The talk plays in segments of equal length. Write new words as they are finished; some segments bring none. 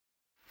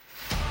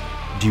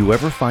Do you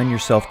ever find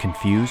yourself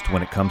confused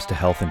when it comes to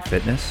health and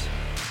fitness?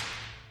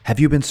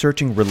 Have you been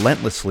searching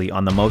relentlessly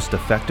on the most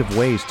effective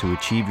ways to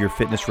achieve your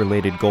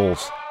fitness-related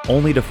goals,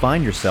 only to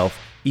find yourself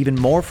even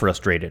more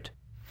frustrated?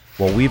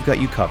 Well, we've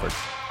got you covered.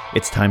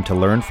 It's time to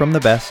learn from the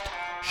best,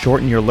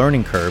 shorten your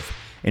learning curve,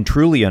 and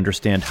truly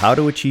understand how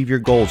to achieve your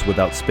goals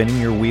without spinning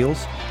your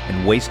wheels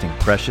and wasting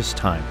precious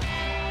time.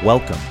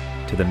 Welcome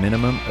to the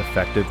Minimum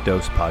Effective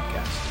Dose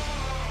Podcast.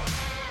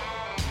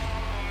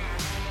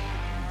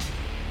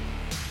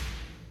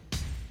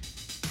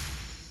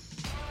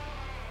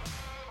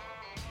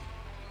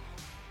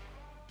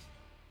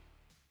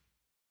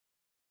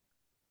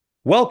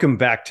 Welcome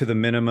back to the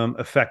Minimum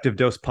Effective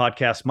Dose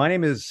Podcast. My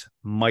name is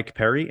Mike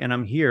Perry, and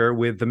I'm here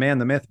with the man,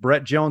 the myth,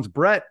 Brett Jones.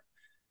 Brett,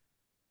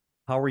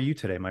 how are you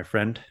today, my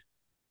friend?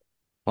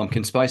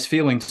 Pumpkin spice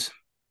feelings.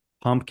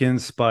 Pumpkin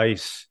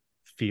spice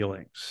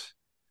feelings.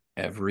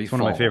 Every It's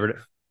fall. one of my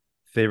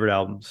favorite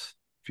albums.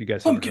 If you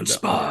guys haven't Pumpkin heard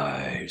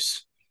that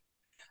spice.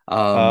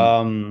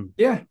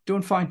 Yeah,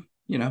 doing fine.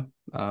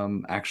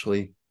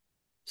 Actually,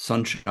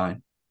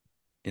 sunshine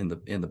in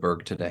the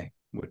Berg today.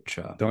 Which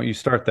don't you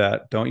start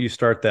that? Don't you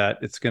start that?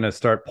 It's going to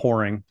start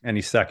pouring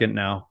any second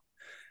now.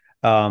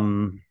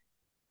 We're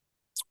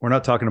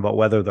not talking about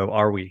weather, though,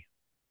 are we?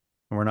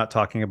 And we're not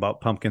talking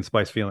about pumpkin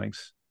spice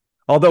feelings.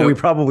 Although we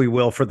probably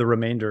will for the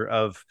remainder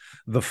of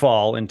the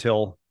fall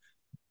until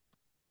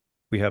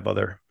we have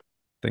other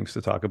things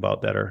to talk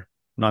about that are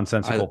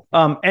nonsensical.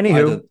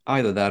 Anywho,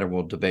 either that or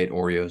we'll debate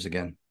Oreos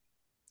again.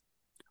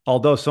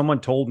 Although someone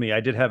told me,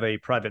 I did have a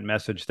private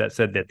message that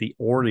said that the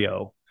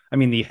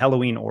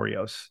Halloween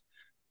Oreos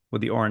with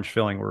the orange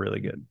filling were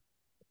really good.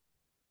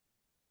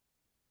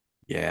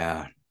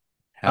 Yeah.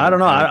 I don't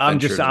know.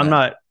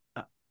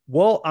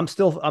 I'm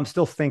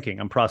still thinking.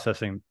 I'm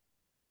processing.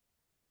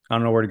 I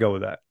don't know where to go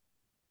with that.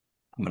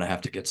 I'm going to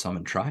have to get some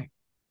and try.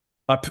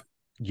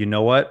 You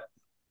know what?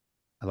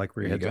 I like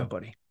where your head's at,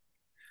 buddy.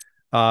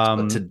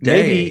 But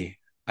today,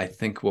 I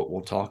think what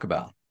we'll talk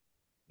about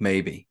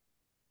maybe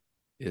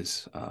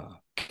is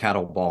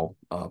Kettlebell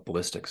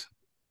Ballistics.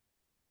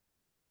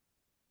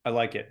 I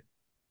like it.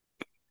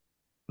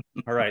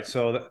 All right.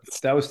 So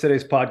that was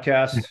today's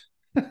podcast.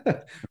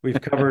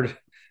 We've covered.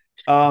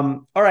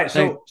 All right.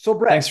 So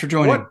Brett, thanks for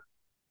joining.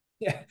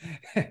 Yeah.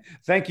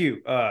 Thank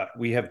you.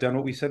 We have done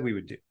what we said we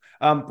would do.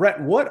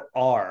 Brett, what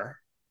are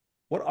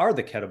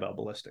the Kettlebell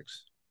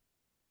Ballistics?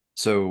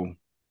 So,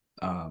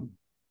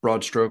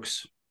 broad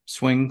strokes: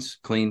 swings,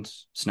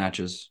 cleans,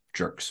 snatches,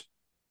 jerks.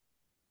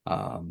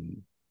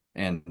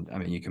 And I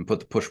mean, you can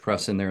put the push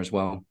press in there as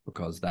well,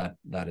 because that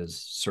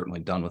is certainly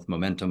done with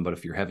momentum. But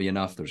if you're heavy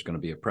enough, there's going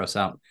to be a press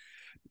out.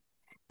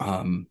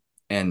 And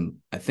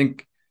I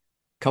think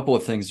a couple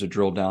of things to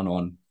drill down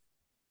on.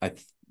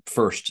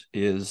 First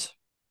is,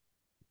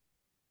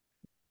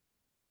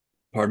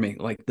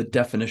 like the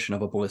definition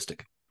of a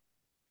ballistic.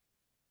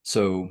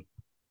 So,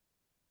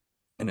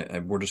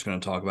 and we're just going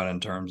to talk about it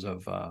in terms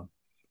of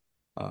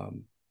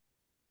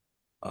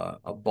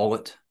a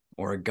bullet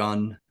or a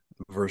gun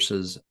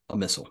versus a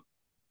missile.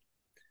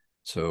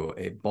 So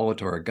a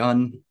bullet or a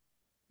gun,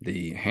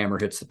 the hammer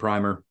hits the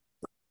primer,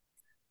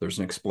 there's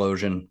an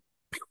explosion,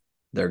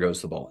 there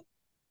goes the bullet.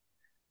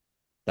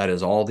 That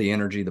is all the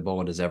energy the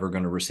bullet is ever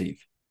going to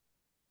receive.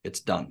 It's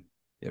done.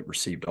 It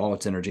received all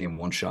its energy in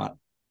one shot.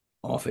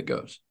 Off it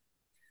goes.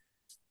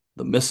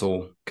 The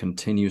missile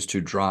continues to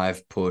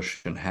drive,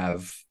 push, and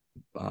have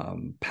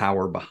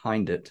power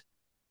behind it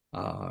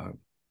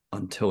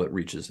until it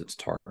reaches its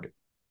target.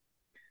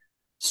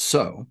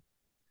 So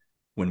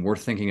when we're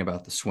thinking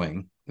about the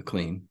swing, the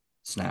clean,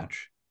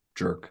 snatch,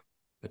 jerk,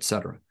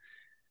 etc.,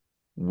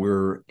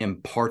 we're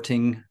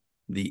imparting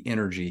the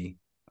energy,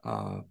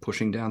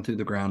 pushing down through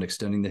the ground,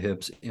 extending the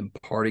hips,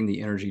 imparting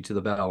the energy to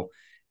the bell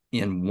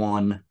in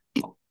one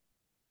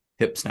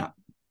hip snap,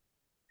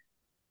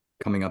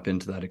 coming up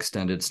into that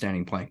extended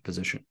standing plank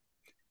position.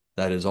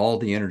 That is all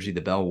the energy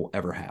the bell will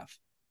ever have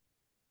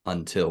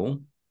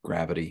until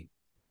gravity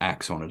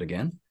acts on it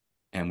again,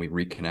 and we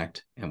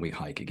reconnect and we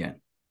hike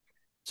again.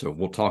 So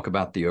we'll talk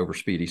about the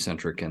overspeed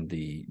eccentric and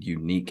the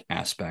unique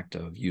aspect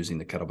of using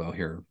the kettlebell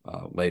here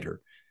later.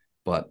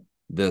 But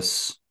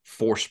this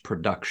force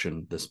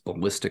production, this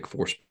ballistic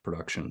force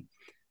production,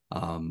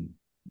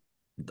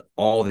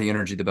 all the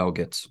energy the bell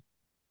gets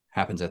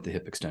happens at the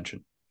hip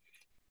extension.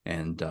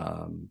 And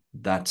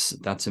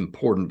that's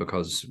important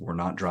because we're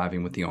not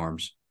driving with the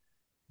arms.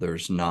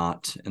 There's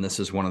not, and this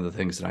is one of the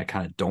things that I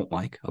kind of don't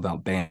like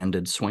about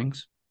banded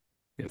swings.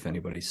 If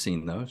anybody's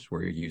seen those,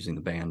 where you're using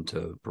the band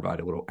to provide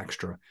a little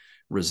extra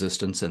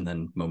resistance and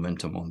then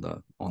momentum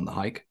on the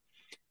hike,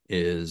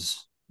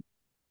 is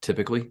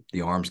typically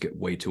the arms get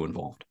way too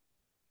involved.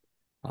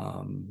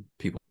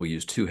 People will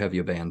use too heavy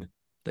a band.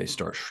 They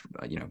start,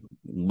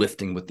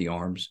 lifting with the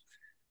arms,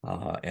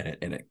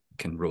 and it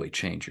can really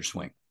change your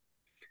swing.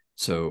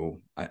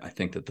 So I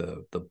think that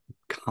the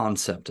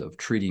concept of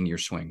treating your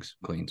swings,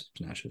 cleans,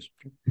 snatches,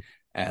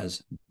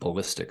 as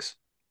ballistics,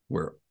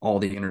 where all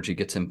the energy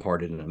gets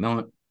imparted in a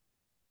moment,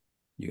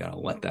 you got to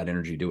let that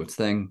energy do its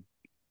thing,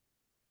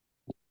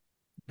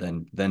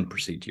 then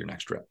proceed to your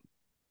next rep.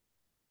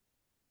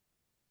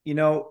 You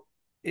know,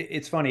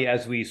 it's funny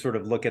as we sort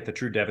of look at the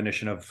true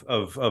definition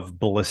of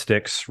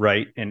ballistics,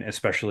 right? And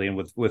especially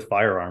with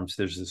firearms,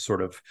 there's this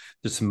sort of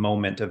this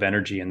moment of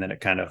energy, and then it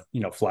kind of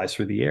flies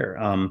through the air.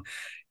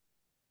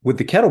 With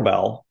the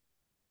kettlebell,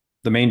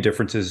 the main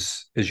difference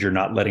is you're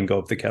not letting go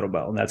of the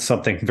kettlebell, and that's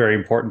something very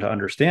important to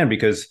understand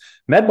because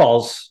med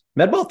ball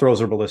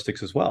throws are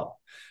ballistics as well,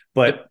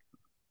 but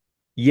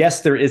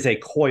yes, there is a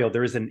coil,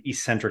 there is an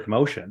eccentric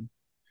motion,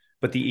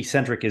 but the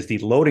eccentric is the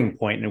loading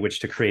point in which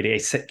to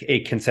create a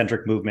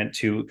concentric movement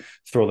to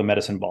throw the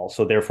medicine ball.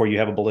 So therefore you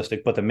have a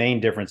ballistic, but the main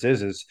difference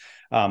is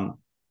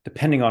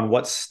depending on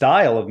what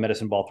style of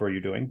medicine ball throw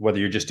you're doing, whether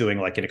you're just doing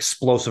like an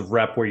explosive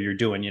rep where you're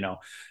doing,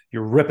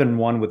 you're ripping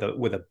one with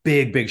a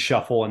big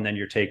shuffle and then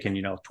you're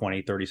taking,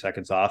 20, 30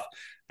 seconds off.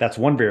 That's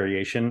one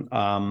variation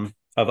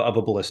of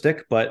a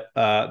ballistic, but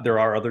there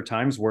are other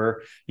times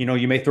where,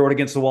 you may throw it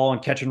against the wall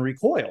and catch and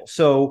recoil.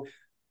 So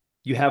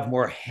you have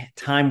more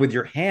time with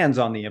your hands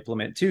on the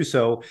implement too.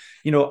 So,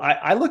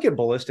 I look at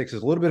ballistics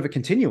as a little bit of a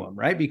continuum,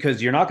 right?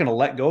 Because you're not going to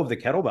let go of the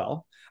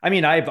kettlebell. I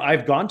mean,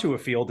 I've gone to a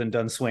field and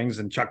done swings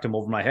and chucked them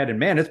over my head, and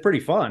man, it's pretty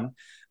fun.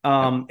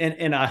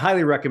 And I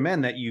highly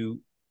recommend that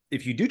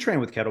if you do train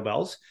with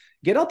kettlebells,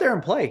 get out there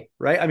and play,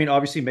 right? I mean,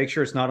 obviously make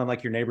sure it's not on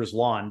like your neighbor's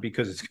lawn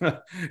because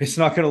it's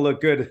not gonna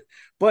look good.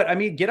 But I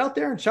mean, get out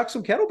there and chuck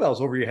some kettlebells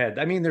over your head.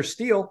 I mean, they're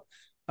steel.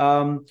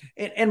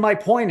 And my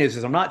point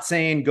is I'm not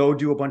saying go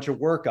do a bunch of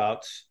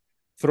workouts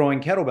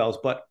throwing kettlebells,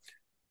 but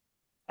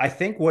I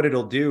think what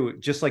it'll do,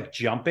 just like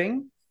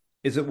jumping,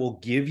 is it will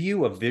give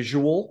you a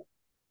visual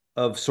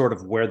of sort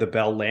of where the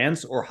bell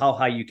lands or how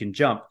high you can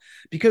jump.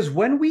 Because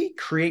when we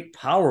create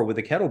power with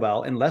a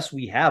kettlebell, unless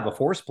we have a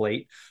force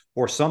plate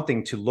or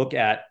something to look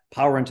at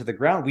power into the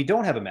ground, we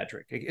don't have a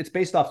metric. It's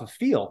based off of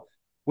feel,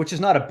 which is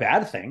not a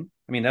bad thing.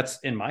 I mean, that's,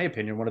 in my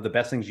opinion, one of the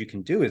best things you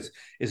can do is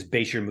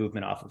base your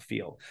movement off of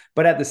feel.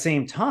 But at the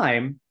same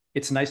time,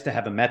 it's nice to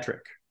have a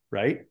metric,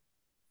 right?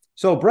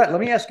 So, Brett, let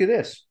me ask you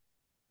this.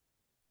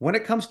 When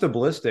it comes to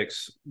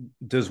ballistics,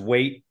 does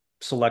weight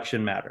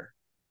selection matter?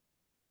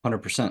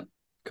 100%.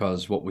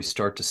 Because what we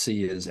start to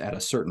see is at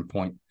a certain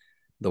point,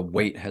 the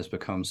weight has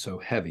become so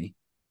heavy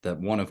that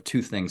one of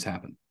two things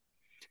happen.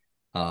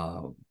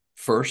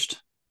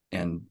 First,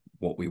 and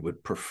what we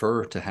would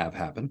prefer to have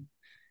happen,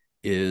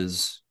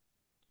 is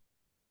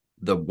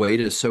the weight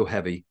is so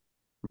heavy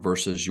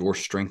versus your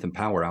strength and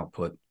power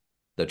output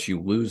that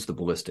you lose the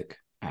ballistic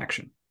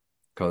action.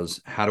 Because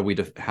how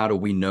do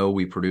we know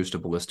we produced a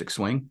ballistic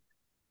swing?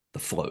 The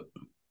float.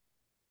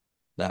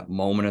 That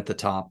moment at the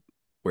top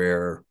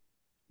where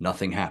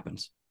nothing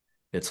happens.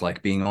 It's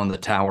like being on the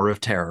Tower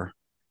of Terror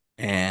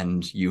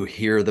and you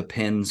hear the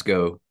pins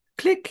go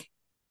click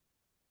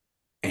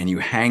and you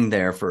hang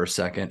there for a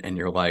second and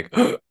you're like,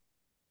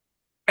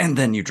 and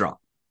then you drop.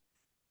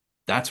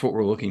 That's what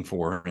we're looking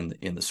for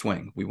in the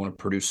swing. We want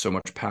to produce so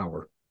much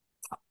power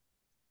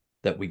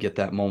that we get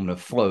that moment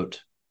of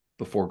float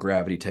before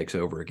gravity takes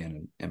over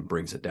again and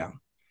brings it down.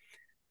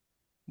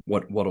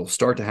 What'll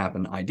start to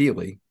happen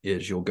ideally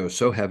is you'll go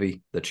so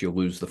heavy that you'll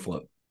lose the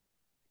float.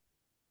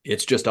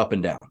 It's just up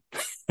and down.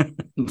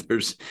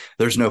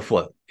 There's no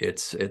float.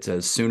 It's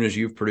as soon as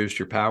you've produced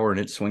your power and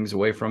it swings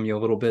away from you a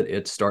little bit,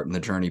 it's starting the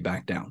journey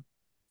back down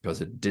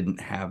because it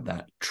didn't have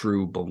that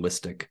true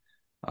ballistic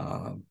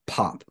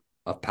pop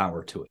of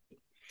power to it.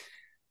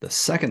 The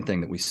second thing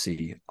that we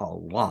see a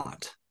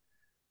lot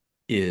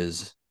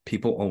is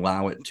people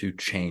allow it to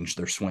change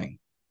their swing.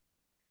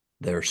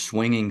 They're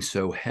swinging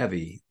so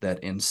heavy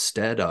that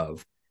instead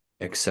of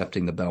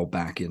accepting the bell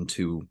back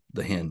into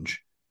the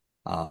hinge,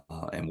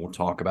 and we'll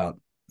talk about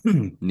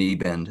knee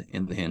bend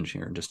in the hinge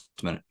here in just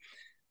a minute,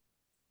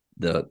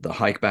 the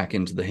hike back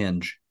into the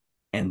hinge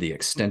and the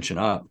extension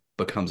up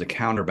becomes a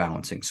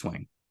counterbalancing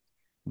swing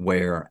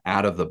where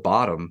out of the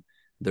bottom,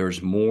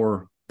 there's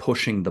more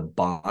pushing the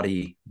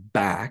body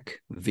back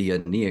via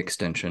knee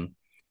extension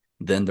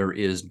than there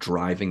is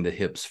driving the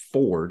hips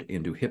forward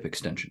into hip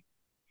extension.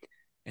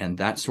 And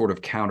that sort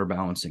of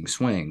counterbalancing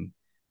swing,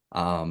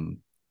 the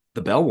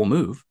bell will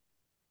move,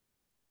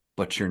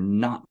 but you're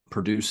not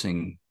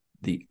producing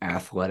the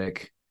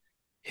athletic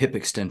hip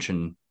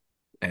extension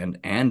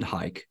and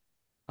hike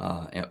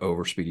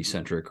over speed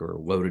eccentric or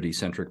loaded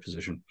eccentric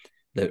position,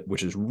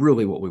 which is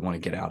really what we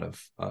want to get out of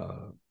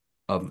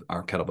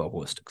our kettlebell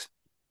ballistics.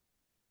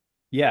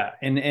 Yeah,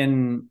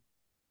 and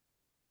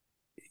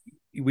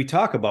we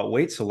talk about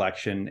weight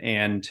selection,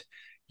 and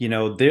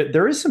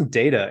there is some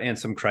data and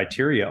some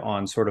criteria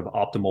on sort of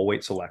optimal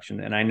weight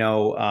selection. And I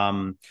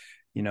know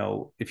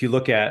if you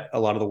look at a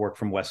lot of the work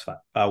from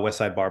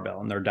Westside Barbell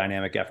and their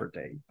dynamic effort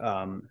day,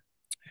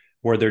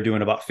 where they're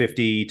doing about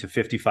 50 to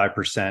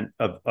 55%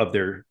 of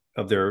their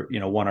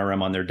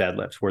 1RM on their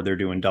deadlifts, where they're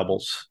doing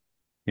doubles.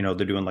 They're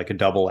doing like a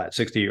double at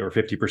 60 or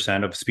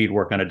 50% of speed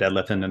work on a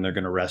deadlift, and then they're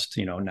going to rest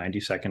 90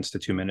 seconds to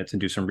 2 minutes and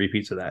do some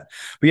repeats of that.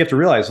 But you have to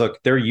realize, look,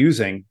 they're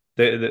using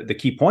the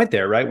key point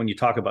there, right? When you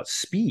talk about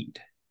speed,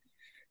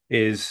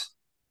 is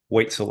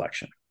weight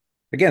selection.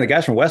 Again, the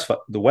guys from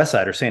the West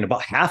Side are saying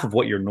about half of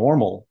what your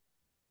normal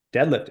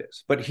deadlift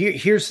is. But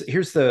here's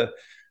the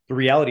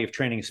reality of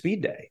training a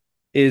speed day.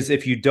 is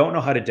if you don't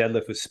know how to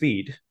deadlift with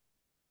speed,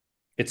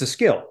 it's a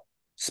skill.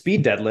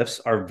 Speed deadlifts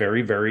are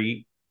very,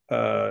 very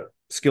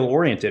skill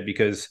oriented,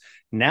 because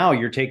now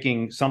you're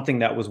taking something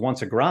that was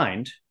once a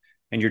grind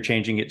and you're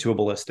changing it to a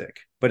ballistic,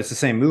 but it's the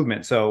same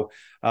movement. So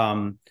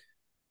a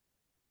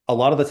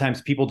lot of the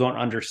times people don't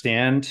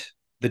understand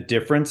the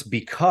difference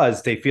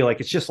because they feel like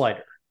it's just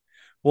lighter.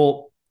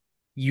 Well,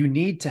 you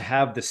need to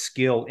have the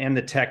skill and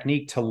the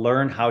technique to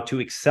learn how to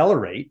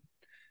accelerate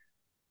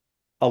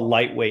a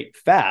lightweight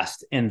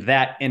fast, and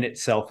that in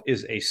itself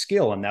is a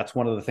skill. And that's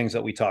one of the things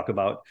that we talk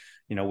about,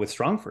 with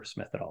strong first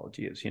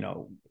methodology is,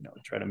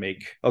 try to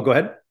make. Oh, go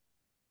ahead.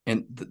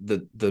 And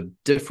the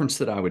difference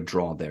that I would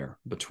draw there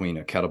between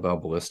a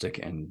kettlebell ballistic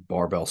and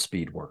barbell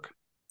speed work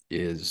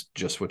is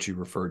just what you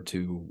referred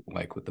to,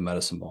 like with the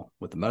medicine ball.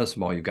 With the medicine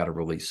ball, you've got to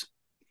release.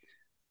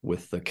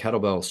 With the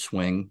kettlebell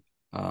swing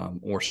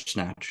or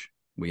snatch,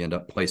 we end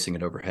up placing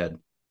it overhead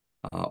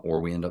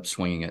or we end up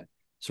swinging it.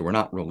 So we're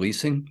not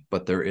releasing,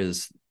 but there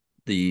is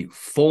the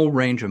full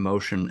range of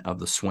motion of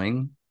the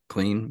swing,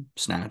 clean,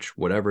 snatch,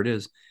 whatever it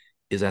is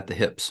at the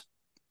hips.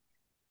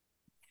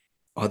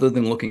 Other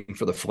than looking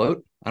for the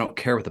float, I don't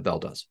care what the bell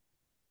does.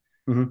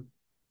 Mm-hmm.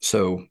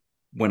 So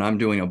when I'm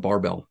doing a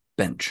barbell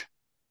bench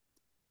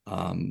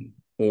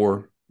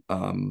or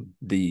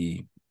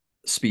the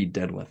speed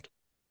deadlift,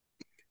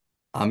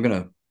 I'm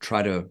going to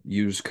try to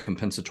use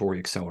compensatory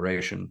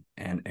acceleration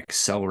and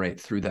accelerate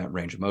through that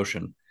range of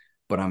motion,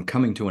 but I'm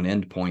coming to an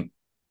end point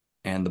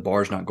and the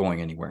bar's not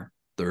going anywhere.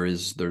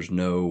 There's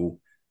no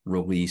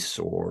release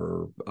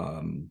or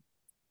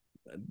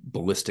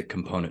ballistic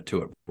component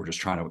to it. We're just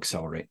trying to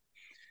accelerate.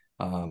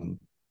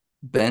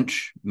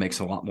 Bench makes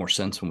a lot more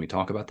sense when we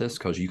talk about this,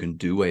 because you can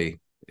do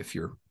if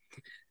you're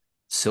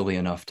silly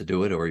enough to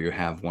do it, or you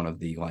have one of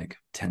the like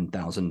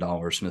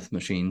 $10,000 Smith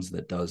machines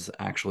that does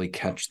actually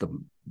catch the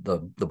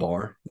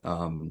bar.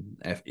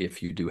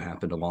 If you do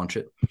happen to launch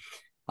it,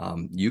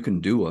 you can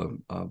do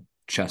a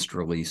chest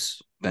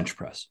release bench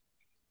press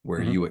where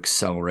mm-hmm. you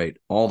accelerate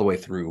all the way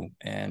through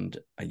and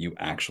you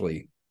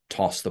actually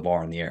toss the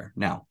bar in the air.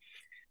 Now,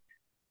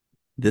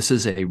 this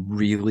is a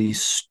really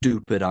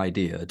stupid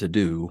idea to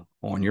do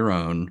on your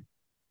own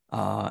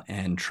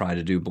and try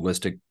to do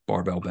ballistic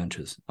barbell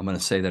benches. I'm going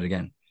to say that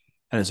again.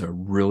 That is a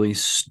really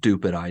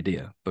stupid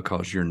idea,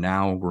 because you're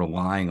now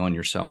relying on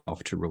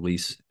yourself to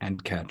release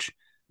and catch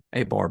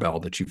a barbell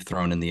that you've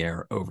thrown in the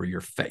air over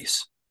your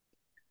face.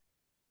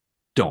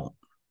 Don't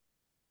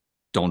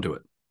do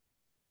it.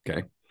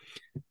 Okay.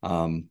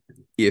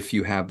 If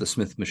you have the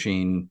Smith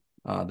machine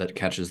that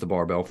catches the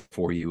barbell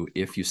for you,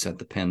 if you set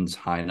the pins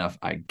high enough,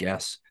 I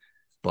guess,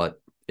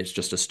 but it's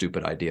just a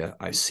stupid idea.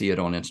 I see it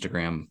on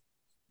Instagram.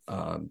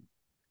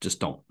 Just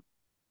don't.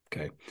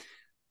 Okay.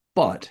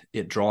 But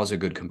it draws a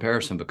good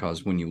comparison,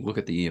 because when you look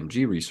at the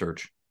EMG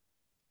research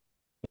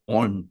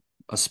on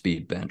a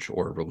speed bench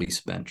or a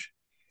release bench,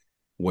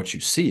 what you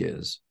see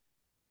is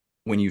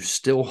when you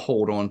still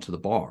hold on to the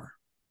bar,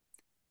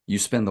 you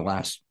spend the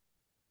last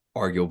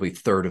arguably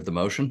third of the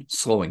motion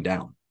slowing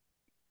down,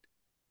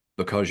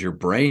 because your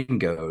brain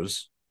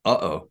goes,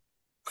 uh-oh,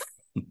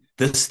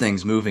 this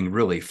thing's moving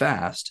really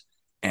fast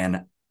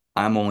and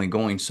I'm only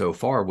going so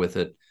far with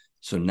it.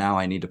 So now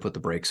I need to put the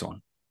brakes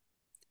on.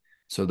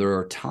 So there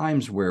are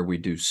times where we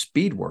do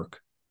speed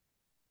work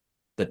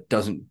that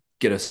doesn't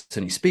get us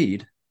any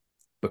speed,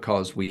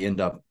 because we end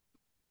up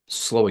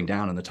slowing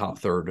down in the top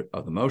third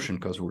of the motion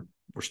because we're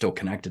still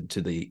connected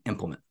to the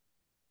implement.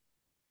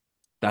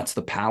 That's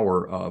the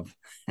power of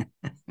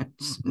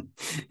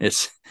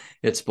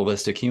it's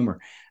ballistic humor.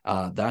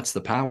 That's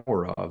the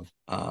power of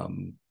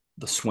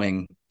the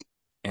swing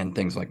and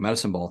things like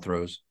medicine ball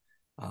throws.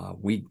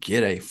 We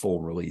get a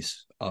full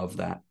release of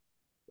that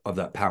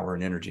power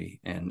and energy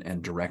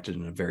and directed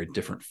in a very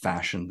different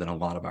fashion than a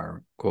lot of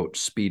our quote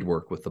speed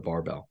work with the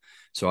barbell.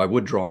 So I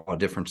would draw a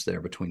difference there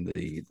between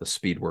the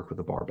speed work with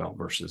the barbell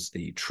versus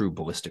the true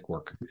ballistic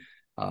work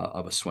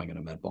of a swing and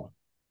a med ball.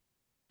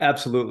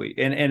 Absolutely.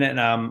 And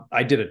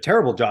I did a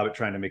terrible job at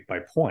trying to make my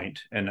point,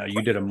 and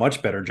you did a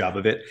much better job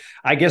of it.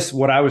 I guess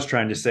what I was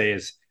trying to say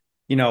is,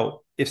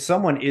 if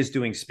someone is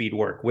doing speed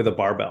work with a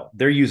barbell,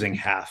 they're using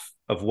half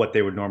of what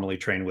they would normally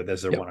train with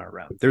as their 1 hour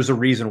round. There's a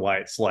reason why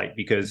it's light,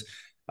 because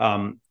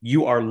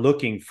you are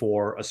looking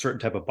for a certain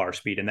type of bar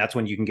speed. And that's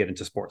when you can get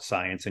into sports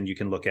science and you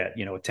can look at,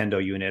 a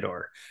Tendo unit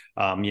or,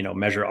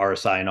 measure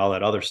RSI and all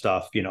that other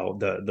stuff,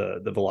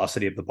 the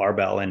velocity of the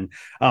barbell. And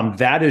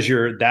that is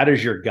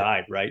your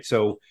guide, right?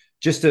 So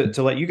just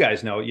to let you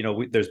guys know,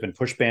 there's been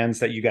push bands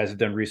that you guys have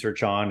done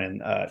research on,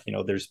 and,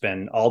 there's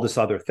been all this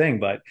other thing,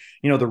 but,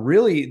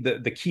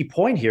 the key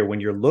point here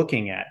when you're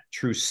looking at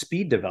true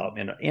speed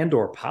development and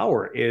or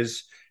power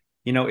is,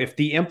 if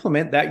the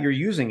implement that you're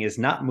using is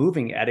not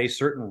moving at a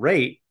certain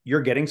rate,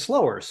 you're getting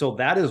slower. So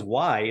that is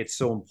why it's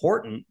so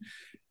important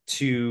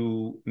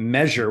to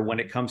measure when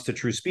it comes to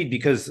true speed,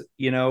 because,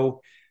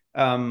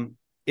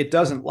 it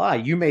doesn't lie.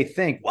 You may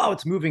think, wow,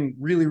 it's moving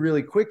really,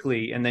 really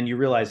quickly. And then you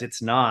realize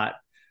it's not.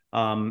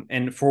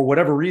 And for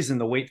whatever reason,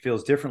 the weight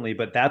feels differently,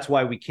 but that's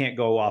why we can't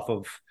go off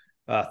of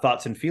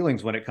thoughts and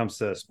feelings when it comes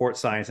to sports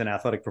science and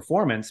athletic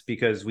performance,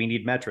 because we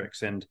need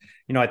metrics. And,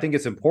 I think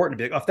it's important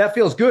to be like, if that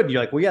feels good, you're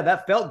like, well, yeah,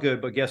 that felt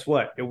good, but guess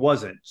what? It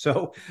wasn't.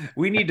 So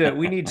we need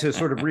to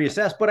sort of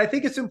reassess. But I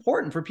think it's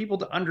important for people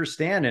to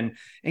understand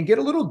and get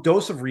a little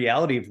dose of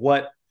reality of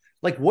what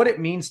it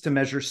means to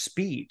measure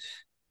speed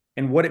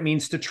and what it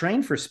means to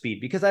train for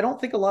speed, because I don't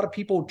think a lot of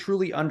people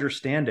truly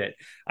understand it.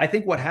 I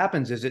think what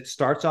happens is it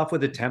starts off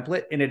with a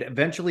template and it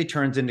eventually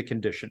turns into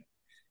conditioning.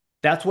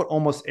 That's what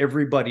almost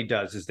everybody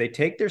does, is they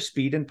take their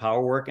speed and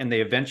power work and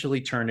they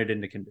eventually turn it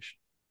into conditioning.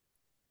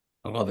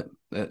 I love it.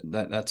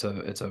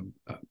 It's a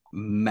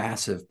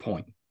massive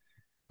point,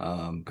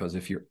 because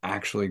if you're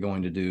actually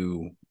going to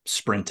do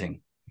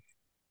sprinting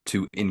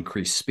to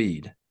increase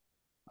speed,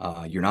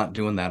 you're not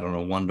doing that on a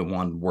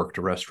 1-to-1 work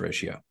to rest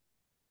ratio.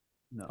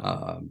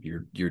 No.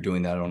 You're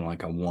doing that on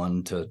like a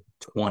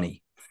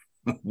 1-to-20,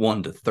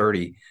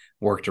 1-to-30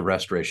 work to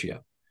rest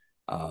ratio.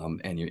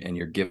 And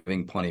you're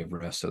giving plenty of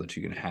rest so that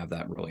you can have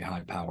that really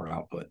high power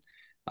output,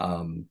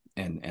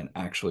 and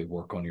actually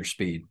work on your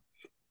speed.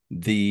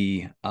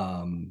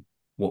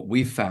 What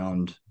we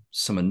found,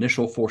 some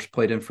initial force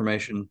plate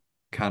information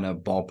kind of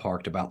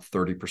ballparked about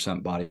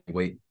 30% body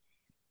weight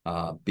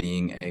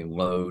being a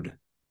load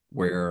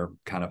where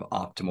kind of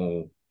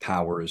optimal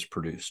power is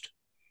produced.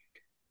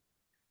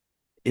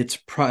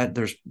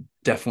 There's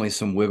definitely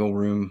some wiggle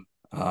room,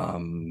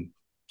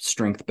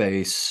 strength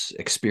base,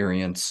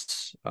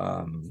 experience.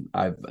 I'm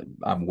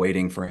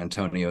waiting for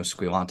Antonio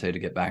Squilante to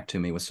get back to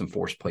me with some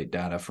force plate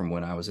data from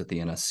when I was at the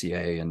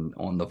NSCA and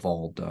on the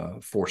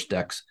Vald force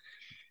decks.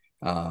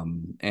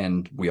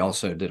 And we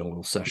also did a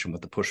little session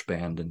with the push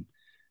band, and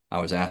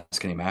I was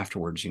asking him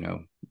afterwards,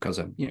 because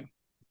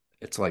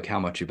it's like how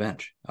much you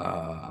bench.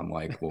 I'm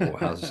like, well,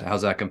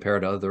 how's that compare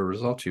to other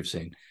results you've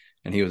seen?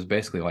 And he was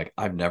basically like,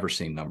 I've never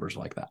seen numbers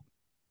like that.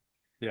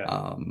 Yeah.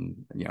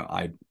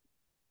 I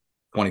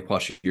 20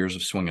 plus years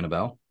of swinging a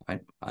bell.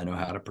 I know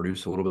how to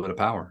produce a little bit of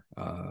power.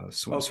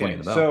 Swinging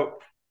a bell. So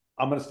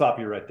I'm going to stop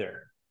you right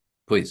there.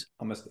 Please.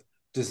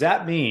 Does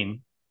that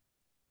mean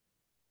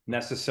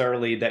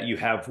necessarily that you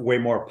have way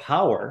more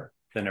power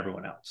than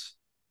everyone else?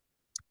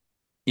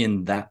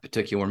 In that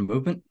particular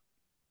movement,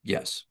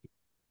 yes.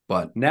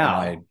 But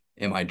now,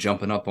 am I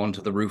jumping up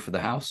onto the roof of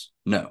the house?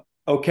 No.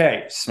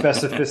 Okay,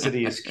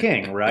 specificity is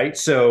king, right?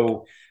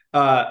 So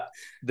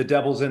the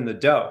devil's in the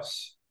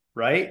dose,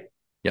 right?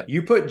 Yep.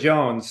 You put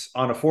Jones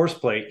on a force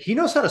plate, he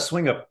knows how to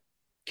swing a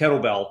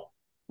kettlebell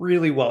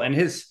really well. And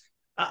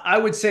I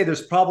would say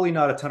there's probably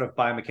not a ton of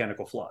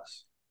biomechanical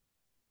flaws.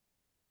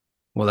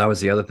 Well, that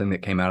was the other thing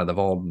that came out of the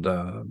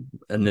Vald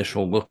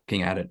initial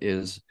looking at it,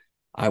 is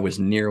I was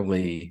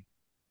nearly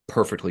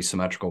perfectly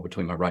symmetrical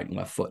between my right and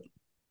left foot.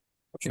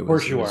 Of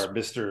course you are,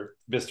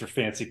 Mr.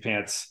 Fancy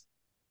Pants.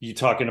 You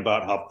talking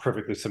about how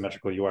perfectly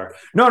symmetrical you are.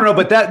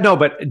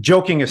 But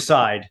joking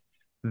aside,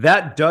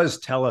 that does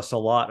tell us a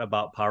lot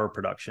about power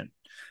production,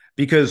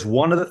 because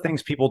one of the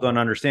things people don't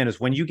understand is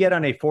when you get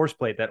on a force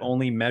plate that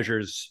only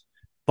measures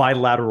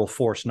bilateral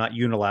force, not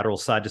unilateral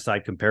side to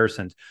side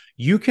comparisons,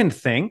 you can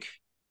think,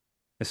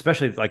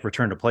 especially like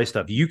return to play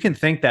stuff, you can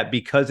think that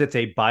because it's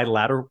a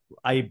bilateral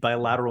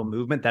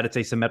movement, that it's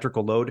a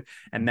symmetrical load,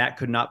 and that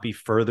could not be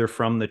further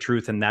from the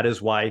truth. And that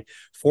is why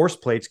force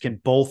plates can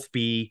both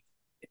be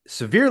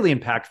severely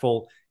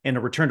impactful in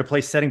a return to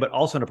play setting, but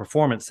also in a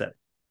performance setting.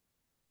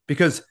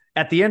 Because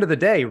at the end of the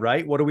day,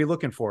 right, what are we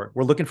looking for?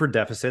 We're looking for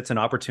deficits and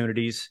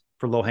opportunities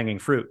for low-hanging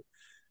fruit.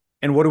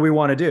 And what do we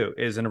want to do?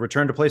 Is in a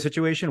return to play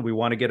situation, we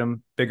want to get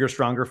them bigger,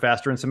 stronger,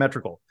 faster, and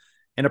symmetrical.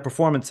 In a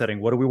performance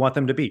setting, what do we want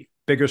them to be?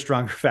 Bigger,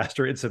 stronger,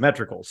 faster, and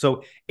symmetrical.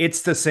 So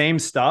it's the same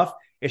stuff.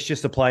 It's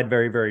just applied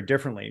very, very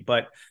differently.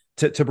 But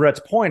to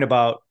Brett's point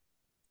about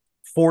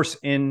force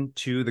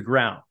into the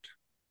ground,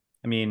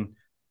 I mean,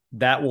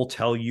 that will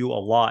tell you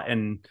a lot.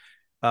 And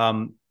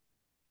I'm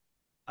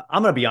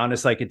going to be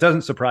honest, like, it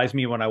doesn't surprise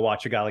me when I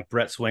watch a guy like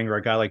Brett swing or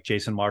a guy like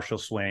Jason Marshall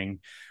swing.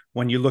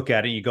 When you look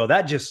at it, you go,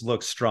 that just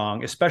looks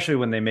strong, especially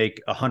when they make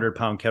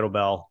 100-pound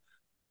kettlebell,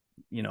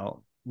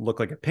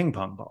 look like a ping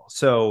pong ball.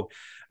 So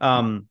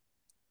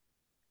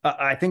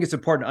I think it's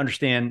important to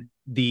understand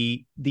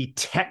the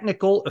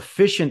technical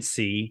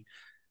efficiency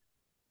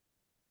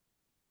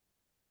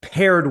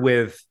paired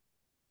with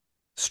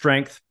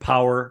strength,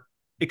 power,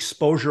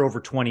 exposure over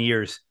 20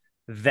 years.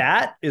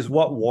 That is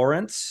what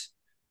warrants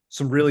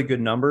some really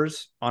good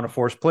numbers on a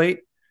force plate,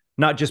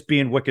 not just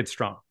being wicked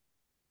strong.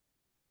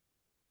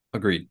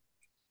 Agreed.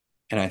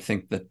 And I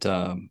think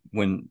that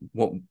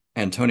what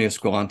Antonio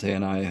Squilante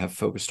and I have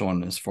focused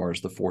on as far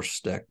as the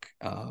force deck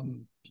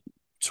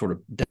sort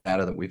of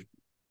data that we've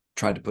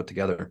tried to put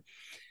together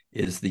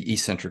is the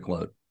eccentric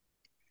load.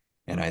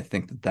 And I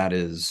think that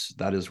is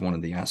one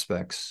of the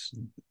aspects,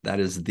 that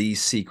is the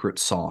secret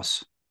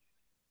sauce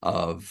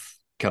of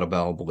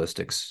kettlebell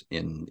ballistics,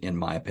 in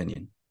my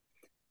opinion.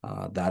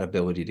 That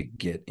ability to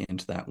get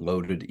into that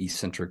loaded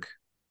eccentric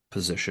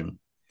position,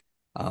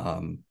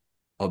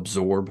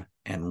 absorb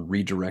and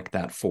redirect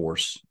that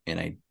force in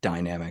a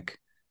dynamic,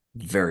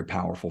 very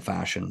powerful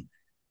fashion,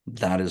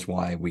 That is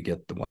why we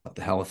get the what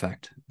the hell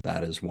effect.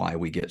 That is why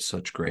we get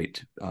such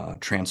great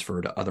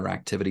transfer to other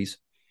activities,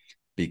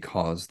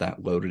 because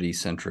that loaded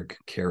eccentric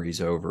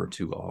carries over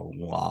to a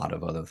lot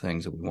of other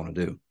things that we want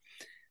to do.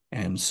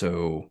 And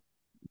so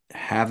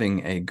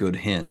having a good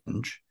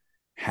hinge,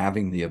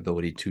 having the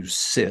ability to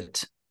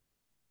sit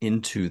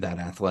into that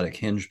athletic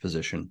hinge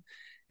position,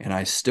 and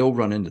I still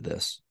run into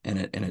this, and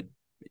it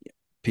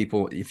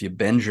people, if you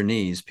bend your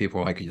knees, people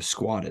are like, you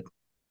squatted.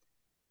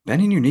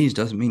 Bending your knees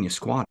doesn't mean you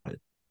squatted.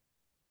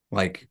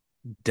 Like,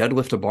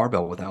 deadlift a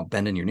barbell without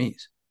bending your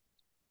knees.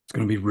 It's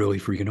going to be really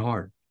freaking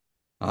hard.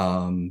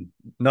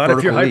 Not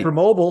if you're Vertical leap.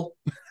 hypermobile.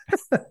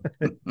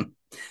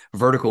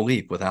 Vertical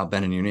leap without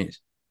bending your knees.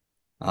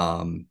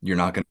 You're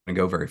not going to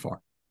go very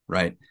far,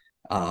 right?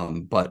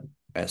 But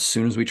as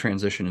soon as we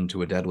transition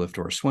into a deadlift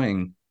or a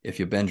swing, if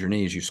you bend your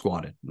knees, you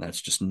squatted.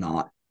 That's just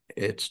not,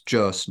 it's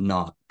just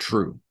not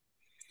true.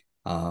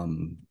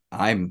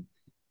 I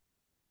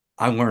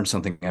learn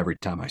something every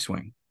time I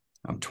swing.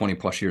 I'm 20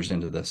 plus years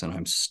into this and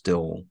I'm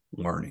still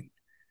learning.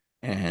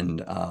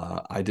 And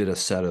I did a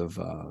set of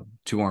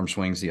 2-arm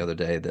swings the other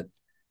day that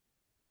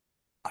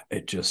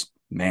it just,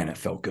 man, it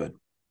felt good.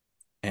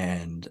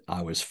 And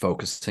I was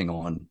focusing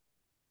on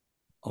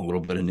a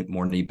little bit of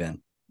more knee bend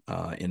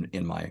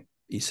in my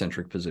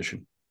eccentric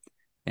position.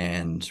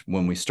 And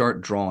when we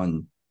start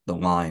drawing the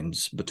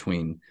lines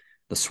between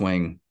the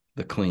swing,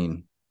 the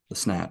clean, the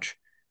snatch,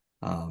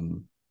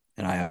 and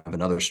I have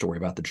another story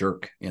about the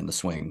jerk in the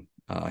swing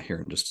here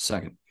in just a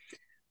second.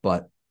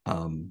 But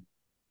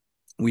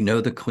we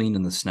know the clean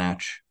and the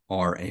snatch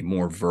are a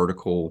more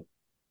vertical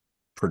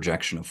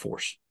projection of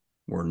force.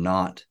 We're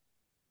not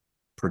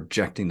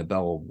projecting the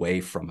bell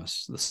away from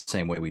us the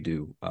same way we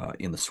do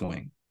in the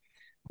swing.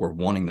 We're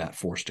wanting that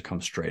force to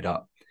come straight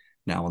up.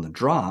 Now on the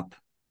drop,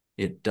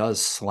 it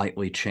does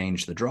slightly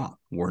change the drop.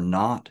 We're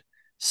not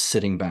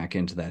sitting back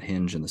into that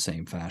hinge in the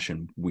same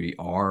fashion. We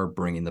are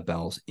bringing the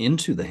bells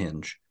into the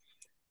hinge,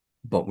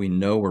 but we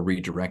know we're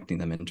redirecting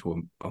them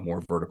into a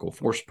more vertical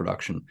force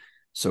production.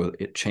 So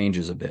it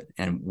changes a bit.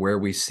 And where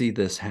we see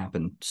this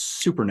happen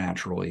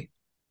supernaturally,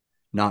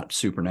 not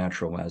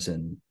supernatural as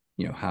in,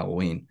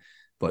 Halloween,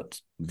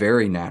 but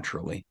very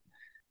naturally,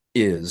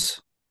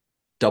 is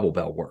double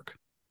bell work.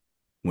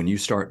 When you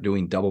start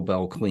doing double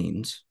bell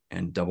cleans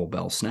and double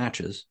bell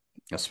snatches,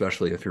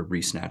 especially if you're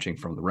re-snatching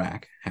from the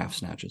rack, half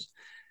snatches,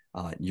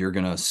 you're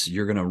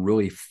gonna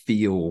really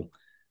feel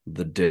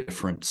the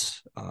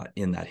difference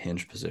in that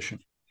hinge position.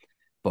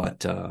 But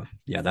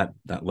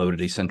that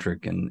loaded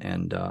eccentric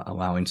and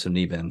allowing some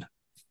knee bend,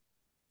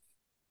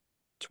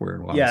 it's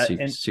where a lot of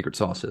the secret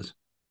sauce is.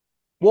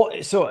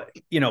 Well, so,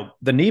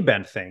 the knee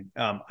bend thing,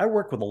 I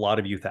work with a lot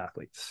of youth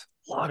athletes.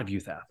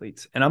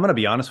 And I'm going to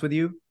be honest with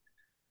you.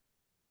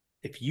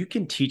 If you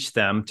can teach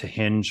them to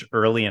hinge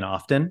early and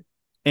often,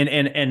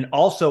 and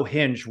also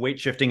hinge weight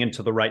shifting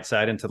into the right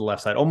side, into the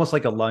left side, almost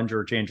like a lunge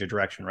or a change of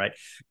direction, right?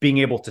 Being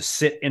able to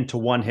sit into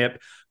one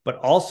hip, but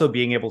also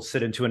being able to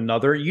sit into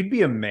another. You'd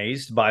be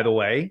amazed, by the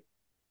way,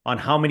 on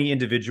how many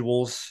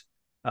individuals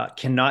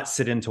cannot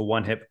sit into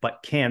one hip, but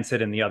can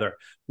sit in the other.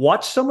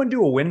 Watch someone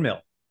do a windmill.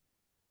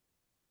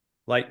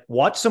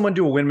 Watch someone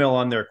do a windmill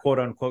on their quote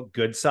unquote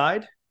good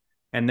side,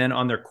 and then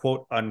on their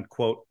quote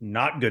unquote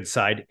not good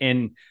side.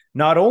 And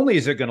not only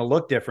is it going to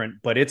look different,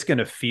 but it's going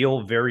to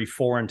feel very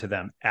foreign to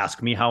them.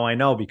 Ask me how I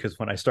know, because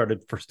when I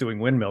started first doing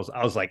windmills,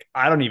 I was like,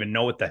 I don't even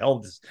know what the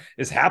hell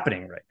is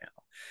happening right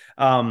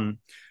now.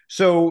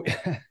 So,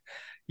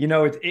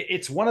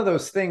 it's one of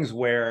those things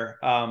where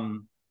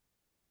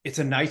it's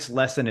a nice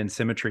lesson in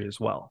symmetry as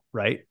well,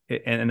 right?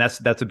 And that's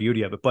the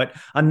beauty of it. But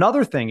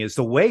another thing is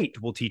the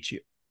weight will teach you.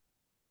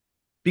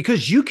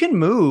 Because you can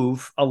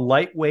move a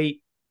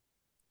lightweight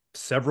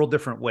several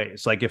different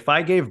ways. Like if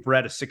I gave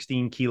Brett a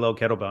 16 kilo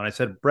kettlebell and I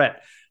said,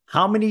 Brett,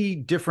 how many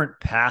different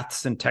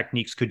paths and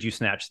techniques could you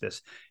snatch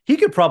this? He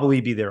could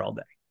probably be there all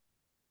day.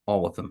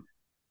 All of them.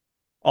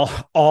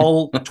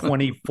 All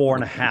 24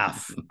 and a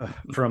half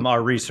from our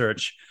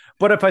research.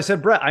 But if I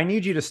said, Brett, I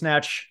need you to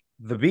snatch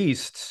the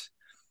beasts,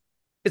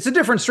 it's a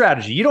different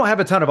strategy. You don't have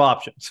a ton of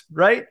options,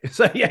 right?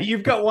 So yeah,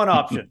 you've got one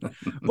option.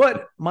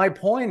 But my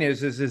point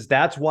is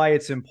that's why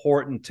it's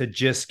important to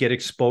just get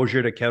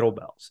exposure to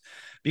kettlebells.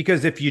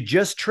 Because if you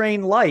just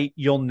train light,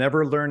 you'll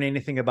never learn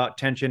anything about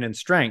tension and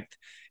strength.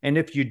 And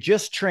if you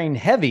just train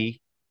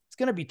heavy, it's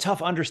going to be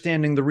tough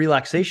understanding the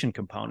relaxation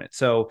component.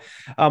 So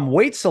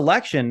weight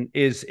selection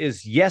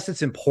is yes,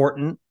 it's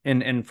important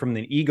and from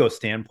the ego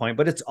standpoint,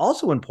 but it's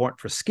also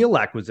important for skill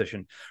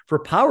acquisition, for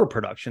power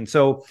production.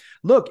 So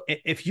look,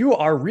 if you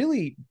are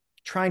really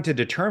trying to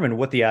determine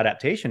what the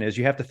adaptation is,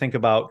 you have to think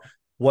about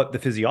what the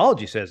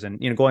physiology says. And,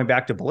 going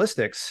back to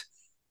ballistics,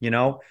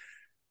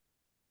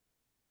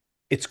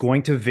 it's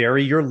going to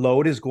vary. Your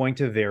load is going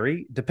to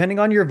vary depending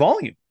on your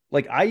volume.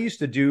 Like I used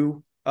to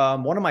do,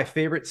 one of my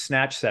favorite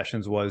snatch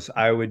sessions was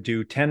I would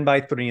do 10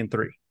 by 3 and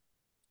 3.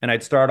 And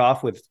I'd start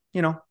off with,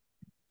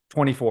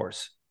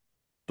 24s.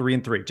 3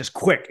 and 3, just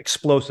quick,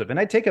 explosive. And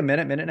I'd take a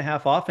minute, minute and a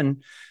half off,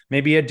 and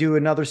maybe I'd do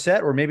another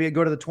set, or maybe I'd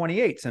go to the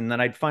 28s, and then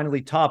I'd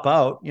finally top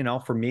out.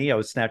 For me, I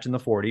was snatching the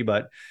 40,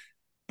 but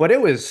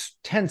it was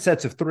 10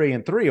 sets of 3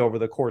 and 3 over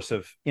the course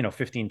of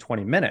 15,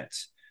 20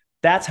 minutes.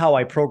 That's how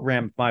I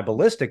programmed my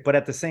ballistic. But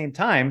at the same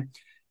time,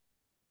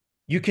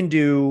 you can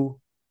do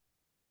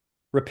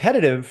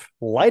repetitive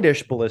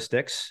lightish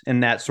ballistics in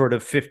that sort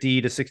of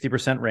 50 to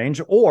 60%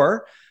 range,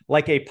 or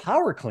like a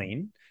power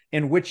clean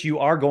in which you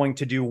are going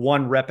to do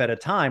 1 rep at a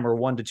time or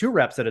 1 to 2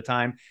 reps at a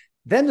time.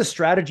 Then the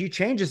strategy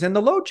changes and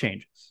the load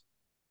changes,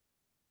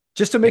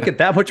 just to make it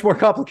that much more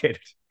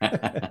complicated.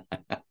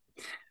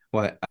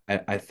 Well,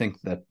 I think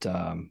that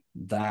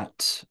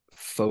that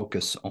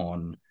focus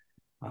on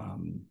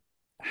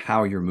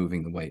how you're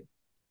moving the weight,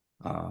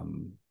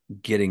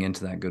 getting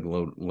into that good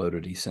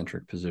loaded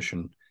eccentric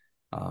position,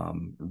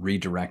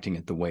 redirecting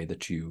it the way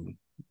that you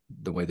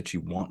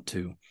want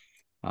to,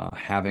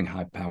 having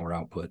high power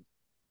output,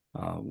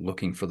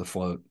 looking for the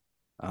float,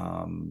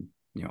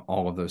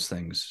 all of those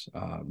things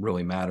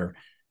really matter.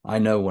 I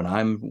know when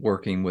I'm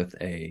working with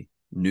a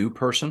new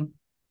person,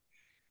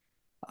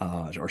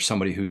 or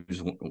somebody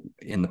who's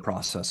in the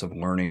process of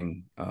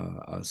learning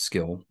a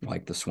skill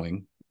like the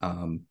swing,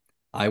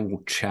 I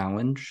will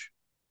challenge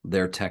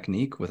their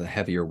technique with a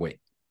heavier weight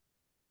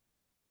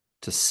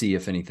to see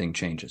if anything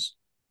changes.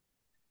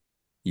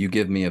 You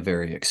give me a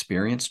very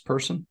experienced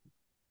person,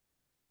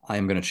 I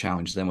am going to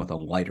challenge them with a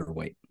lighter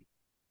weight.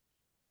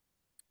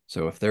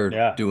 So if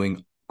they're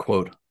doing,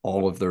 quote,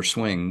 all of their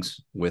swings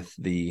with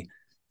the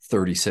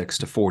 36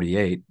 to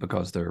 48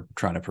 because they're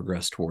trying to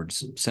progress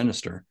towards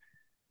sinister,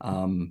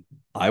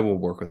 I will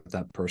work with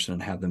that person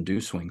and have them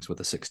do swings with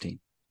a 16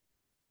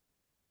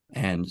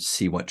 and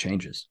see what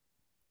changes,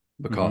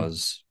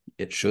 because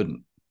it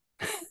shouldn't.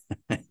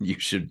 you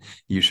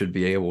should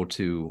be able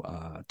to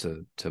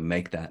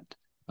make that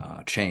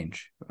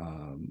change,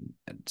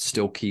 and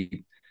still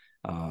keep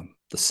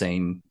the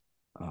same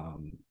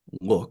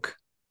look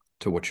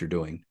to what you're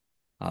doing,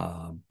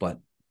 but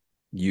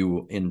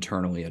you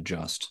internally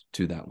adjust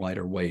to that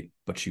lighter weight,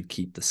 but you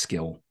keep the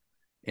skill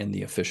and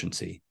the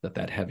efficiency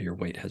that heavier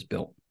weight has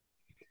built.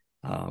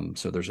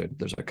 So there's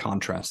a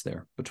contrast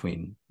there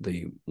between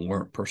the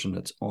person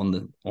that's on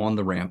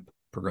the ramp,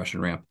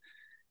 progression ramp,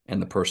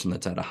 and the person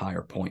that's at a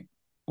higher point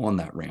on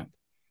that ramp.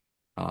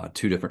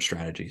 Two different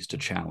strategies to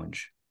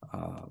challenge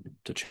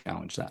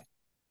that.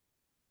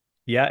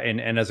 Yeah,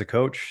 and as a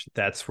coach,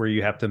 that's where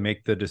you have to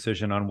make the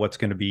decision on what's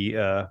going to be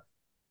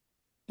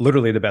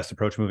literally the best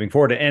approach moving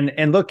forward.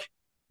 And look, it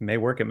may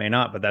work, it may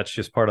not, but that's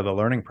just part of the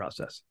learning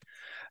process.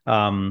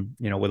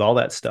 With all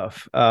that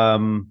stuff.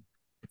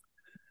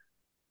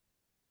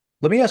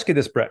 Let me ask you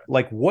this, Brett.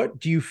 Like, what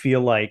do you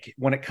feel like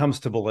when it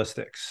comes to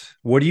ballistics?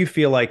 What do you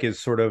feel like is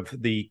sort of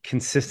the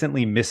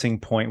consistently missing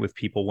point with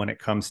people when it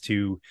comes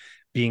to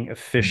being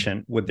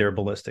efficient with their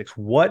ballistics?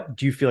 What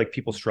do you feel like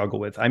people struggle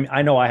with?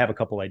 I know I have a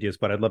couple ideas,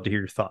 but I'd love to hear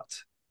your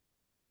thoughts.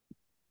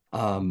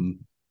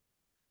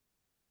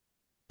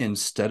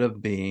 Instead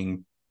of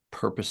being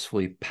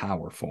purposefully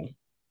powerful,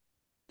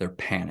 they're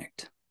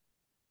panicked.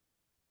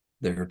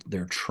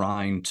 They're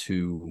trying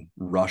to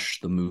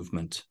rush the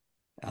movement.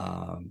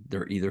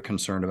 They're either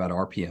concerned about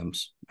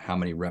RPMs, how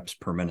many reps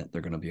per minute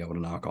they're going to be able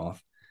to knock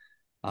off,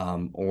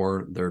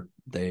 or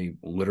they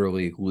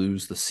literally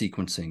lose the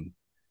sequencing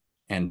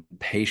and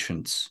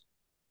patience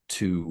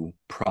to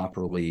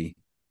properly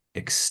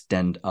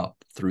extend up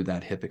through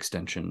that hip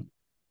extension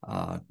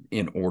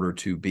in order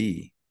to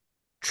be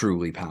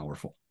truly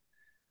powerful.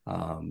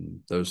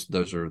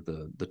 Those are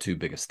the two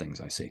biggest things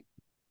I see.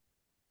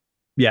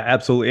 Yeah,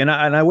 absolutely. And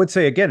I would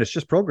say, again, it's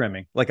just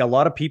programming. Like, a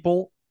lot of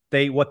people,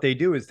 what they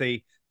do is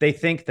they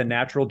think the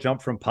natural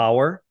jump from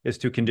power is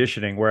to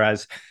conditioning.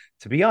 Whereas,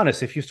 to be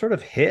honest, if you sort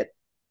of hit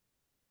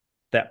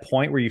that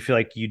point where you feel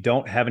like you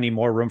don't have any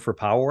more room for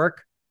power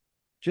work,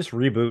 just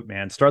reboot,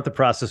 man. Start the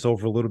process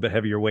over a little bit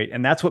heavier weight.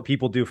 And that's what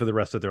people do for the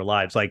rest of their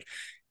lives. Like,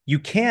 you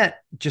can't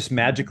just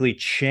magically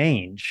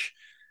change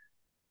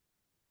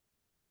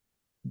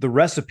the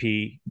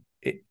recipe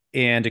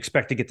and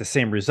expect to get the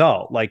same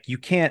result. Like, you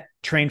can't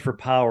train for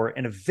power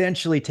and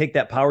eventually take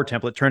that power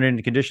template, turn it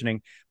into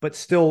conditioning, but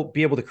still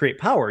be able to create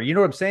power. You know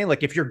what I'm saying?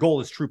 Like, if your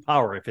goal is true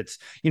power, if it's,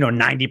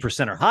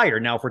 90% or higher.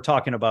 Now, if we're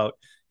talking about,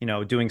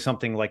 doing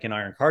something like an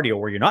iron cardio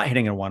where you're not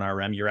hitting a 1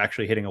 RM, you're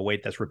actually hitting a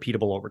weight that's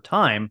repeatable over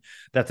time.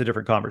 That's a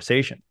different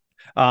conversation.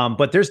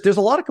 But there's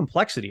a lot of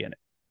complexity in it.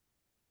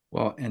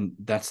 Well, and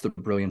that's the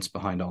brilliance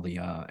behind all the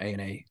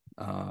ANA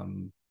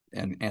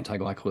and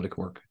anti-glycolytic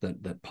work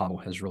that Pavel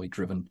has really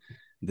driven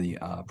the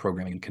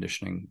programming and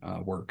conditioning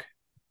work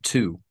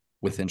to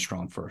within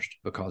Strong First,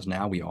 because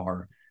now we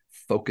are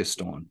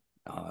focused on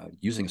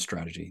using a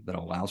strategy that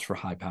allows for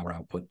high power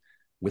output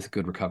with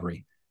good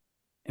recovery,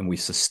 and we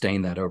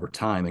sustain that over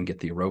time and get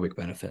the aerobic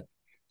benefit.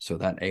 So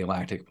that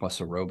alactic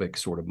plus aerobic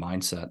sort of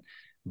mindset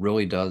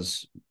really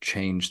does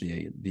change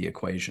the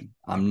equation.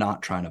 I'm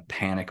not trying to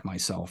panic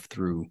myself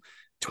through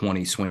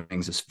 20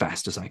 swings as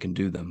fast as I can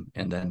do them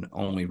and then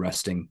only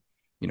resting,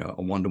 a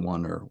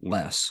 1-to-1 or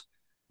less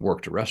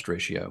work to rest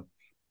ratio.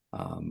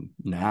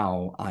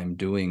 Now I'm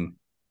doing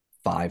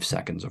 5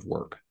 seconds of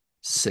work,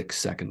 6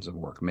 seconds of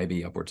work,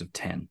 maybe upwards of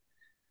 10,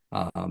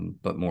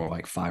 but more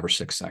like 5 or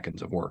 6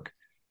 seconds of work.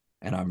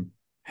 And I'm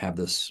have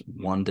this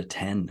 1 to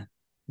 10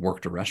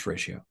 work to rest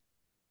ratio,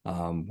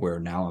 where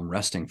now I'm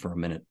resting for a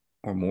minute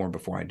or more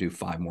before I do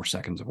 5 more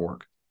seconds of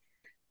work.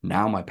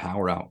 Now my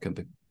power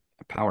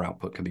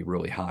output can be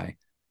really high,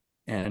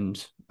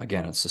 and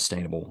again, it's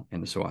sustainable,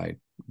 and so I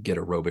get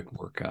aerobic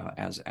work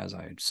as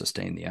I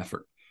sustain the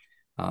effort.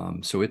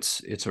 So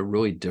it's a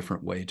really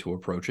different way to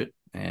approach it.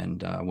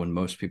 And when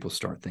most people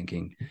start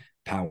thinking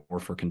power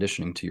for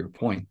conditioning, to your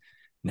point,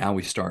 now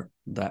we start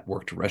that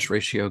work to rest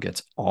ratio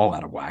gets all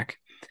out of whack.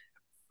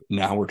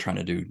 Now we're trying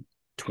to do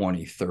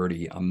 20,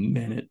 30, a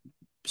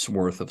minute's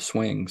worth of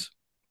swings,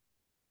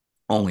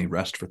 only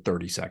rest for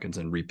 30 seconds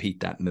and repeat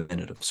that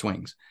minute of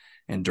swings.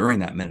 And during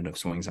that minute of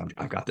swings,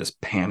 I've got this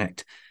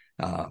panicked,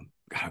 God,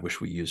 I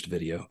wish we used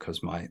video,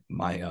 because my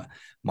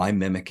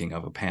mimicking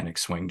of a panic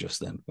swing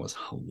just then was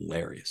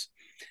hilarious.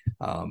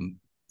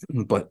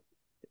 But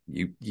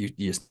you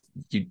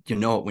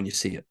know it when you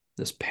see it,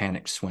 this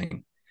panic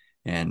swing.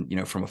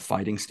 And from a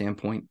fighting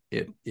standpoint,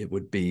 it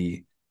would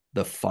be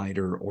the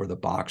fighter or the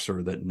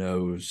boxer that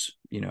knows,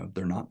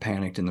 they're not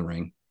panicked in the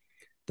ring.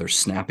 They're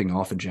snapping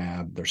off a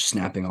jab, they're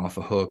snapping off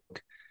a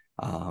hook,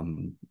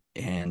 and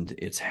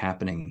it's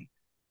happening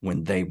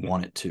when they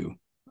want it to.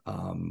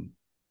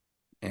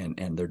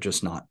 And they're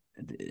just not.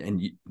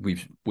 And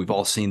we've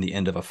all seen the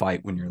end of a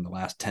fight when you're in the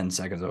last 10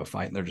 seconds of a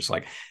fight, and they're just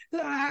like,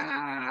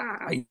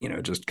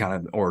 just kind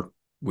of, or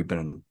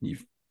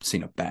you've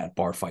seen a bad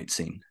bar fight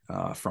scene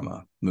from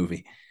a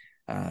movie,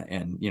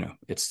 and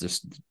it's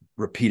just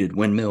repeated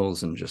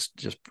windmills and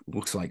just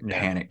looks like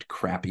panicked,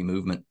 crappy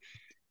movement.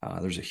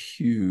 There's a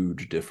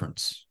huge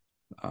difference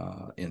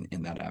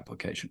in that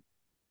application.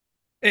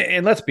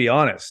 And let's be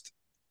honest,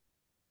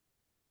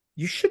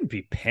 you shouldn't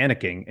be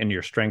panicking in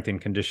your strength and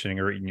conditioning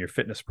or in your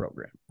fitness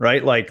program,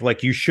 right?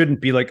 Like you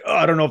shouldn't be like, oh,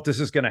 I don't know if this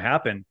is going to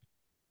happen.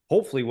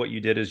 Hopefully what you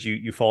did is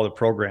you followed a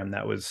program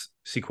that was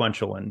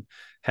sequential and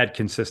had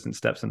consistent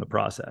steps in the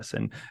process.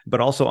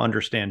 But also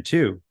understand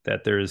too,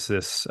 that there's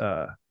this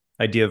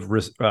idea of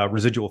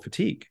residual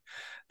fatigue,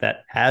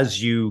 that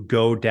as you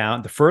go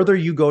down, the further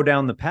you go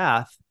down the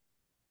path,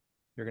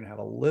 you're going to have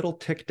a little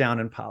tick down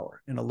in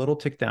power and a little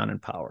tick down in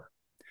power.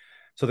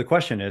 So the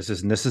question is,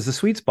 and this is the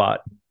sweet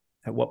spot,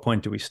 at what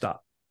point do we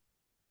stop?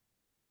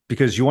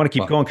 Because you want to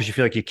keep going because you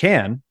feel like you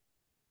can,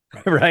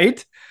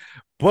 right?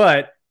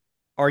 But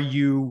are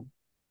you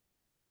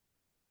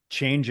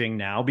changing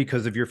now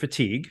because of your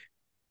fatigue?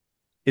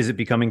 Is it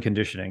becoming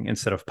conditioning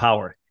instead of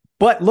power?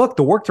 But look,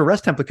 the work to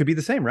rest template could be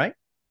the same, right?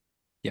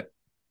 Yep.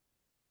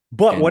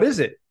 But what is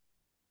it?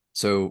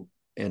 So,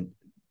 and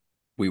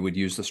we would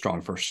use the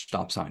strong first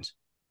stop signs.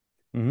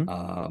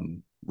 Mm-hmm.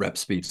 Rep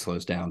speed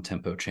slows down,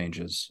 tempo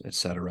changes,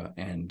 etc.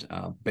 And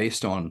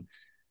based on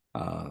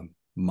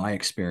my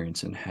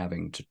experience in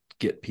having to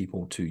get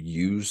people to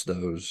use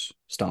those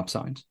stop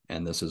signs,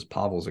 and this is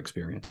Pavel's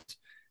experience.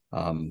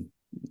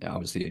 I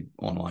was the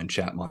online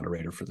chat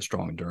moderator for the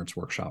Strong Endurance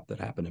Workshop that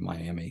happened in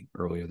Miami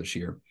earlier this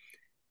year.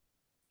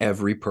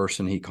 Every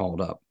person he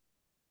called up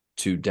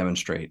to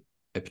demonstrate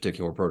a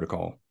particular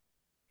protocol,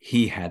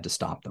 he had to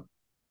stop them.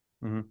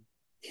 Mm-hmm.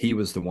 He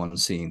was the one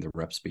seeing the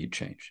rep speed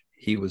change.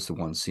 He was the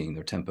one seeing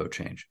their tempo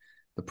change.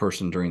 The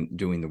person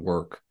doing the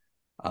work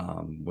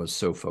was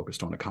so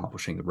focused on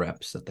accomplishing the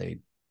reps that they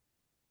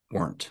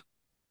weren't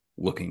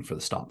looking for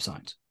the stop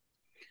signs.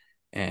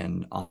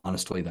 And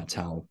honestly, that's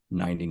how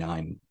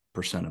 99%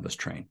 of us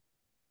train.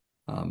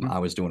 I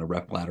was doing a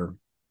rep ladder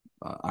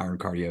iron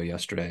cardio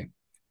yesterday,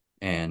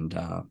 and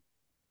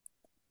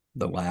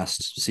the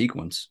last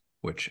sequence,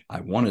 which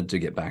I wanted to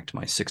get back to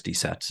my 60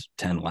 sets,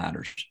 10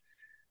 ladders,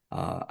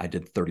 I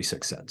did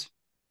 36 sets,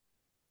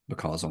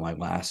 because on my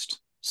last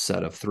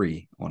set of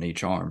 3 on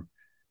each arm,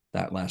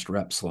 that last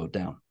rep slowed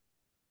down.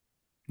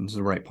 And this is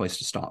the right place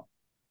to stop.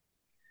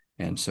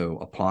 And so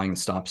applying the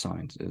stop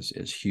signs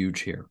is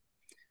huge here.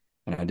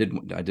 And I did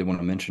want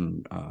to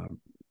mention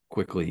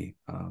quickly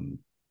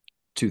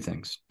 2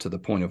 things to the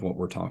point of what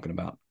we're talking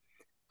about.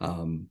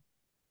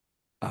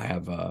 I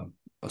have a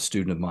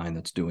student of mine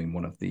that's doing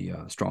one of the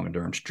strong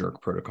endurance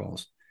jerk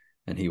protocols,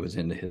 and he was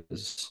into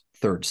his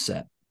 3rd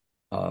set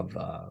of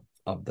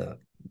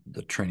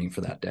the training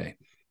for that day.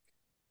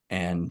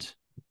 And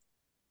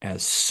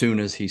as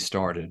soon as he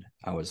started,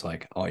 I was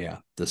like, oh yeah,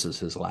 this is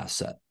his last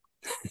set.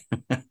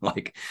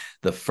 Like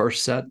the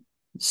first set,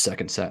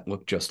 second set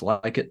looked just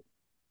like it.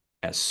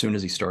 As soon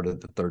as he started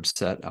the 3rd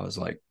set, I was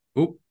like,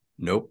 oop,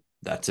 nope,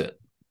 that's it.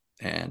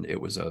 And it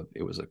was a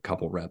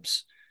couple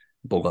reps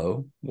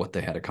below what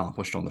they had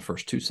accomplished on the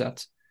first 2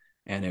 sets.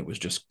 And it was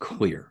just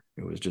clear.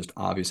 It was just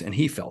obvious. And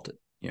he felt it.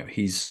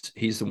 He's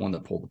the one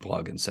that pulled the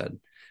plug and said,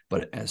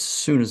 but as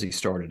soon as he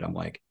started, I'm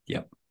like,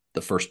 yep,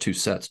 the first 2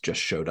 sets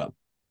just showed up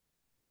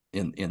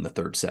in the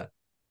 3rd set,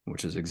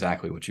 which is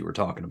exactly what you were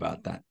talking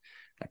about, that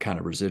kind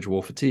of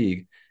residual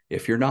fatigue.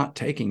 If you're not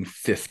taking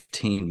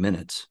 15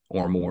 minutes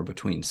or more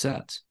between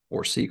sets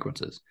or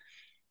sequences,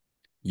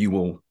 you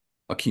will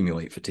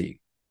accumulate fatigue.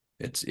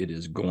 It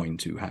is going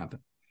to happen.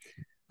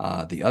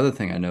 The other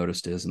thing I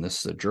noticed is, and this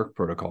is a jerk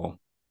protocol,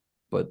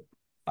 but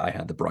I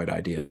had the bright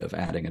idea of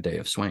adding a day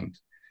of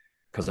swings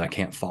because I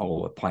can't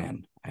follow a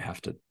plan. I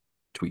have to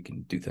tweak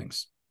and do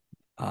things.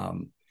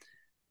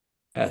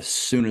 As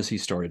soon as he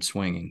started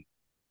swinging,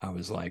 I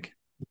was like,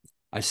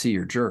 I see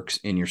your jerks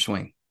in your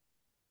swing.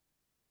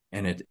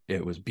 And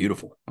it was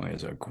beautiful. I mean, it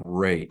was a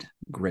great,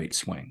 great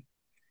swing.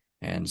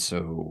 And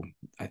so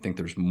I think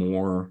there's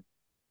more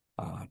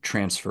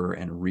transfer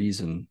and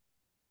reason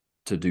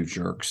to do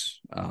jerks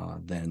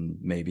than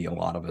maybe a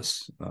lot of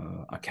us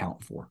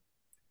account for.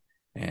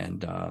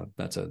 And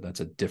that's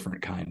a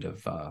different kind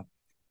of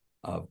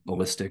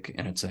ballistic,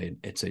 and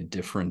it's a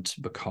different,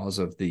 because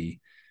of the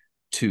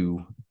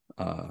two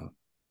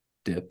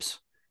dips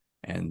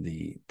and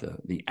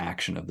the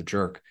action of the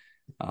jerk,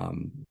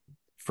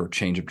 for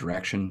change of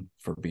direction,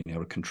 for being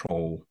able to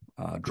control,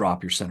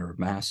 drop your center of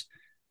mass,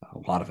 a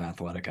lot of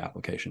athletic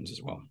applications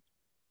as well.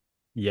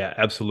 Yeah,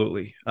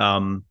 absolutely.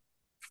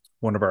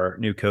 One of our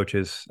new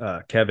coaches,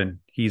 Kevin,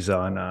 he's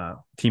on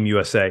Team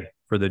USA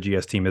for the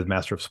GS team as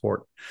Master of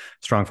Sport,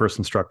 strong first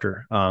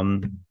instructor.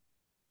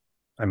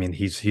 I mean,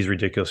 he's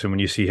ridiculous. And when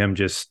you see him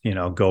just,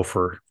 go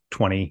for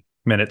 20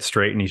 minutes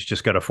straight, and he's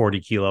just got a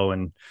 40 kilo,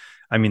 and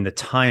I mean, the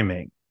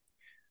timing,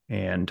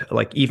 and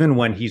like, even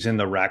when he's in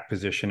the rack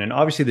position, and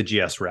obviously the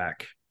GS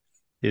rack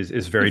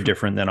is very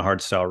different than a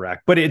hard style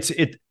rack, but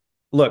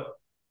look,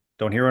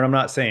 don't hear what I'm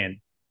not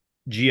saying.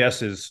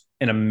 GS is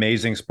an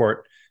amazing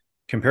sport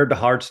compared to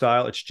hard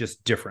style. It's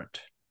just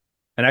different.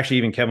 And actually,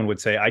 even Kevin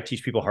would say, I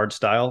teach people hard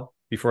style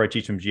before I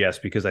teach them GS,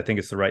 because I think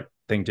it's the right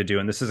thing to do.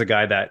 And this is a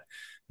guy that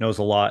knows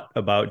a lot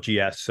about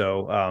GS.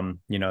 So,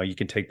 you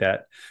can take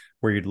that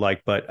where you'd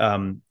like. But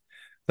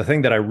the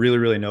thing that I really,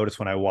 really notice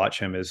when I watch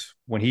him is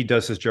when he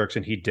does his jerks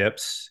and he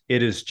dips,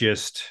 it is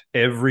just,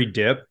 every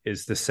dip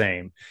is the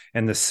same.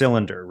 And the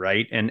cylinder,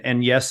 right?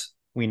 And yes,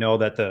 we know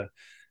that the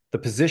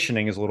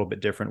positioning is a little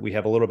bit different. We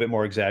have a little bit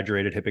more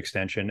exaggerated hip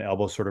extension,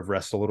 elbow sort of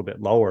rests a little bit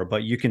lower,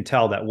 but you can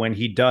tell that when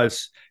he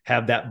does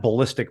have that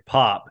ballistic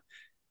pop,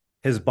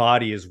 his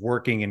body is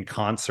working in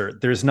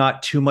concert. There's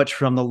not too much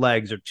from the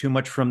legs, or too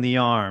much from the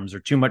arms, or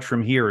too much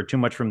from here, or too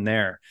much from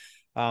there.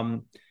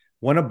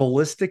 When a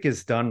ballistic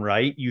is done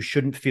right, you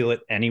shouldn't feel it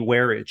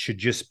anywhere. It should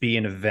just be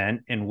an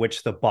event in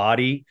which the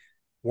body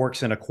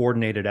works in a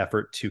coordinated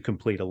effort to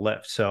complete a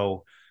lift.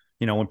 So,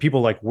 when people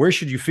are like, where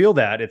should you feel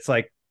that? It's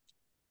like,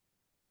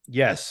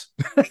 yes,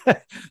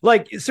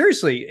 like,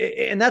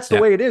 seriously. And that's the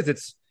way it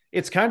is.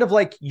 It's kind of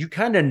like, you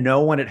kind of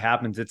know when it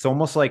happens. It's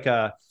almost like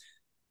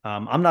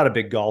I'm not a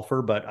big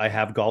golfer, but I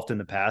have golfed in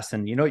the past.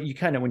 And, you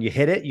kind of, when you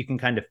hit it, you can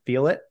kind of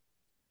feel it.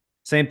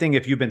 Same thing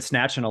if you've been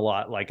snatching a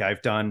lot. Like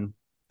I've done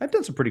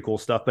some pretty cool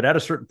stuff, but at a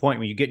certain point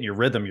when you get in your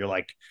rhythm, you're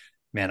like,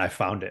 man, I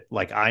found it.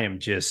 Like I'm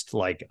just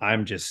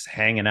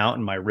hanging out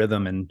in my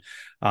rhythm. And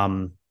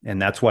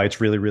that's why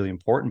it's really, really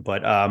important.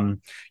 But,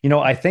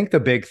 I think the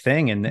big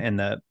thing and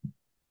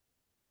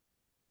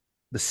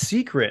the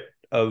secret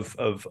of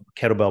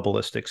kettlebell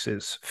ballistics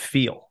is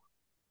feel.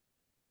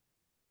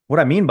 What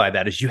I mean by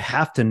that is you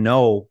have to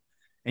know,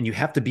 and you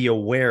have to be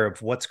aware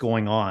of what's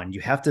going on.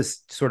 You have to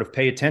sort of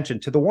pay attention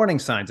to the warning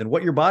signs and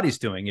what your body's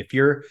doing. If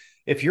you're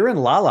in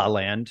la la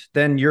land,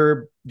 then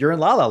you're in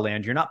la la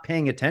land. You're not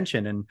paying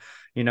attention. And,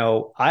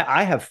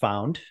 I have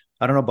found,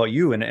 I don't know about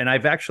you, and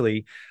I've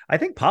actually, I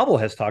think Pavel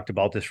has talked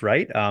about this,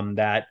 right?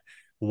 That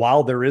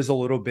while there's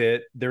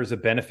a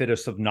benefit of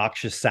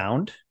obnoxious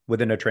sound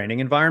within a training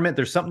environment,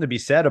 there's something to be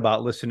said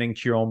about listening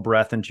to your own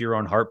breath and to your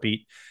own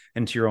heartbeat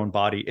and to your own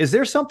body. Is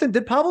there something,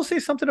 did Pavel say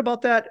something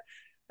about that?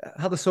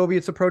 How the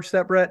Soviets approached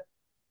that, Brett?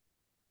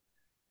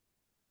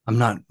 I'm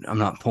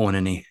not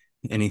pulling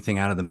anything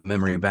out of the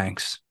memory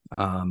banks.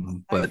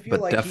 But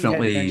like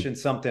definitely he had mentioned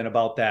something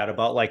about that,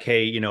 about like,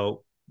 hey,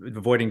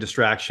 avoiding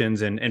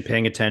distractions and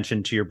paying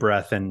attention to your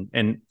breath.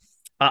 And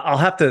I'll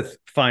have to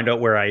find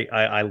out where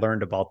I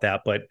learned about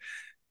that, but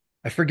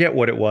I forget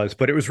what it was,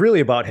 but it was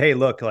really about, hey,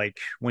 look, like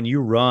when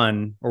you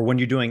run or when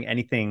you're doing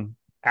anything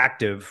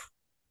active,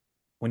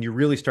 when you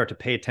really start to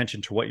pay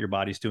attention to what your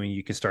body's doing,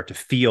 you can start to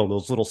feel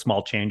those little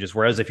small changes.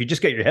 Whereas if you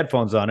just get your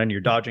headphones on and you're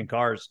dodging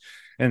cars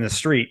in the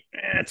street,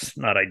 it's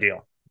not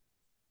ideal.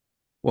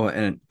 Well,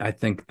 and I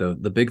think the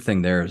big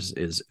thing there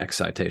is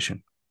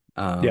excitation.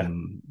 If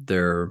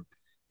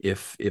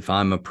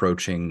I'm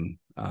approaching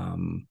a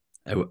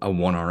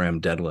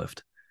 1RM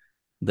deadlift,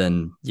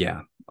 then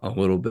a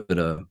little bit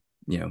of,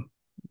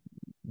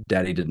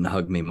 daddy didn't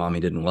hug me, mommy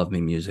didn't love me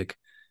music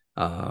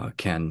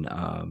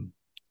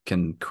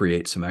can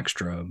create some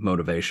extra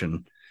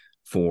motivation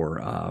for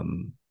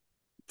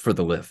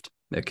the lift.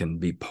 It can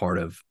be part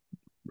of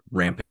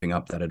ramping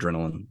up that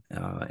adrenaline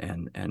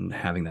and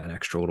having that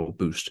extra little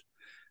boost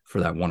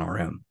for that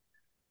 1RM.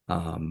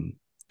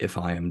 If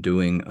I am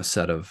doing a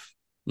set of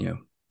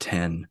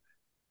 10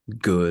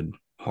 good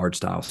hard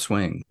style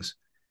swings,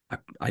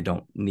 I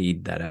don't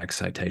need that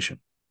excitation.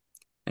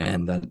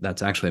 And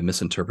that's actually a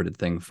misinterpreted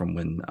thing from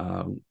when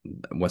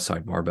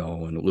Westside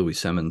Barbell and Louis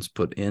Simmons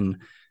put in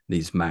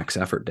these max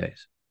effort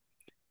days.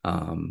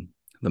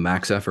 the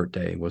max effort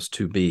day was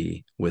to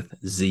be with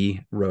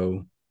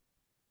zero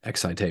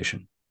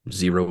excitation,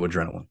 zero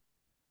adrenaline.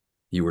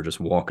 You were just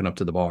walking up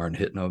to the bar and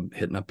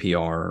hitting a PR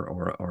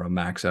or a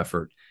max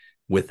effort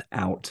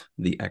without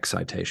the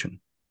excitation.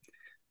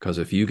 Because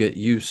if you get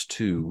used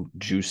to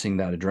juicing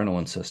that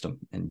adrenaline system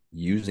and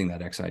using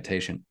that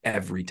excitation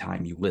every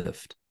time you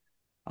lift,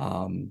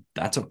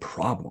 that's a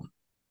problem.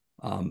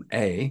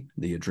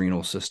 The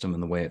adrenal system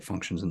and the way it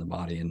functions in the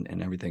body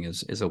and everything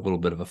is a little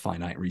bit of a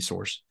finite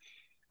resource.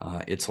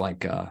 It's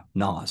like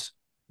NOS,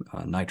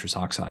 nitrous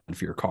oxide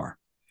for your car.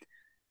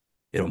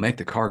 It'll make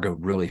the car go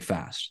really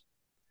fast.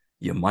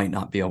 You might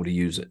not be able to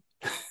use it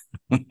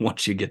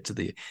once you get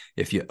to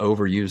if you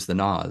overuse the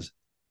NOS,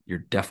 you're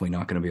definitely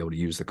not going to be able to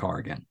use the car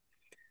again.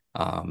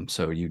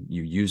 So you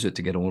use it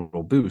to get a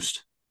little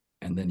boost,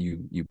 and then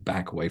you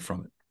back away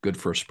from it. Good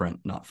for a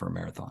sprint, not for a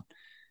marathon.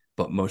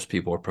 But most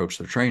people approach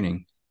their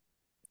training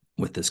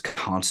with this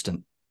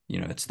constant,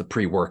 it's the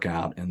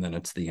pre-workout, and then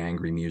it's the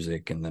angry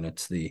music, and then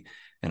it's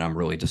and I'm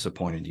really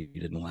disappointed you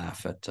didn't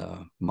laugh at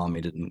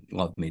mommy didn't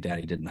love me,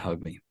 daddy didn't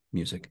hug me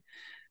music.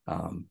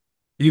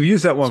 You've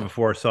used that one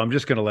before, so I'm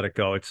just going to let it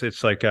go.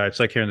 It's like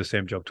hearing the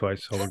same joke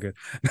twice. So we're good.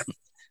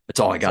 That's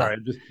all I got. Sorry,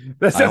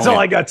 that's all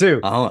I got too.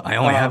 I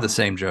only have the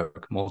same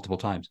joke multiple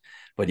times,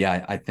 but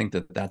yeah, I think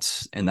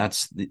that's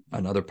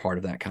another part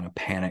of that kind of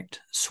panicked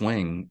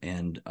swing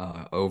and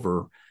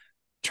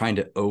trying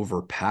to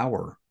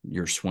overpower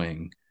your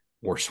swing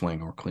or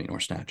clean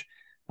or snatch,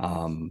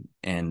 and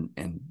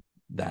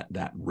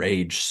that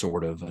rage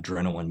sort of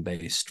adrenaline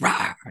based,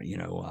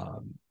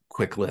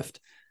 quick lift.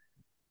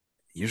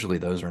 Usually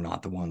those are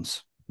not the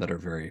ones that are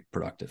very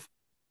productive.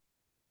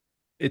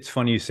 It's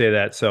funny you say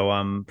that. So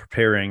I'm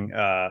preparing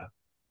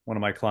one of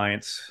my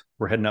clients.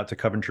 We're heading out to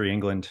Coventry,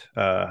 England,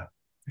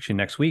 actually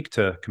next week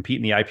to compete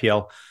in the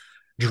IPL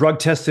drug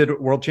tested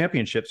world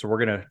championship. So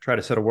we're going to try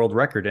to set a world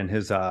record in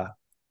his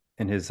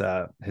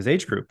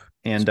age group.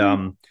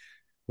 And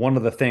one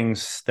of the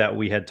things that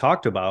we had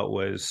talked about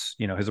was,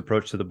 his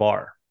approach to the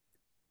bar.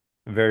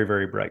 Very,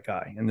 very bright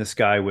guy. And this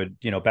guy would,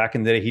 back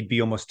in the day, he'd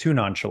be almost too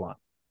nonchalant,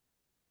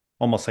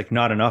 almost like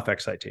not enough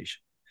excitation.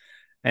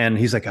 And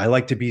he's like, I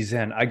like to be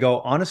zen. I go,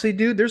 honestly,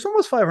 dude, there's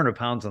almost 500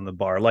 pounds on the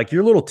bar. Like,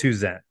 you're a little too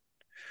zen.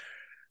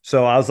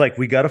 So I was like,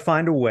 we got to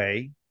find a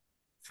way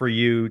for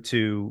you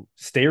to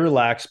stay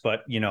relaxed. But,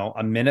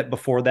 a minute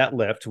before that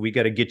lift, we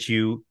got to get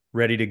you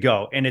ready to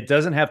go. And it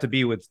doesn't have to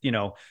be with,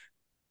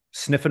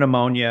 sniffing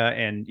ammonia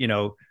and,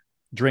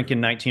 drinking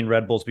 19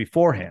 Red Bulls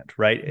beforehand.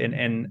 Right.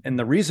 And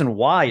the reason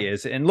why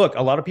is, and look,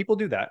 a lot of people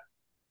do that.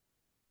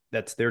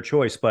 That's their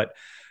choice. But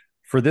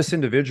for this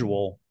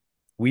individual,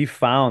 we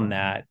found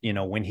that,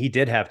 when he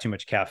did have too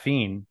much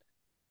caffeine,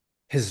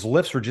 his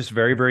lifts were just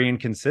very, very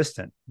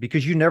inconsistent,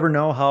 because you never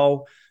know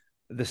how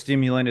the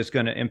stimulant is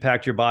going to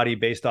impact your body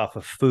based off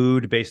of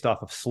food, based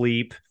off of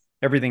sleep,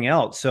 everything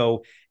else.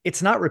 So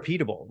it's not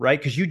repeatable, right?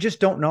 Because you just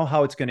don't know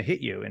how it's going to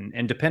hit you.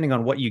 And depending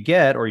on what you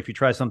get, or if you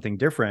try something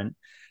different,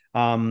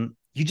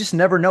 you just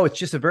never know. It's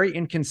just a very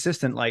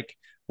inconsistent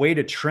way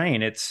to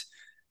train. It's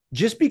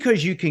just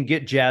because you can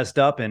get jazzed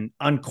up and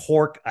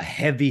uncork a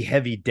heavy,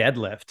 heavy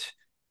deadlift,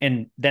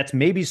 and that's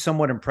maybe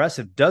somewhat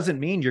impressive, doesn't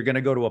mean you're going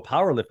to go to a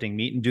powerlifting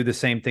meet and do the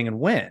same thing and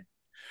win.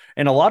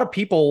 And a lot of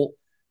people,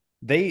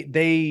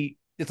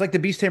 it's like the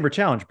Beast Tamer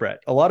Challenge, Brett.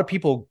 A lot of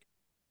people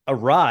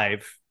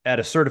arrive at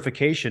a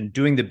certification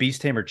doing the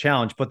Beast Tamer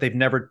Challenge, but they've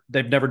never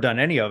done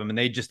any of them. And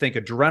they just think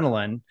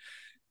adrenaline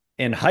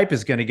and hype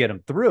is going to get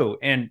them through.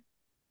 And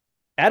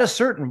at a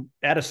certain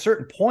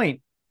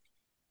point,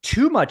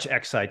 too much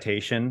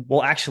excitation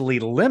will actually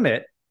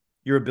limit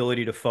your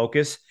ability to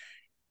focus.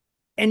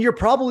 And you're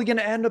probably going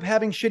to end up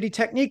having shitty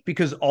technique,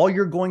 because all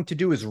you're going to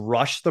do is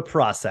rush the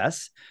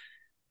process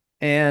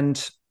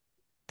and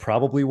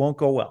probably won't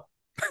go well.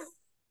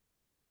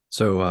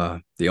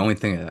 So the only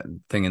thing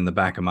in the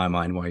back of my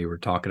mind while you were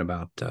talking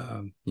about,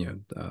 the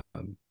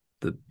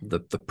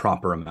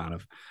proper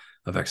amount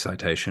of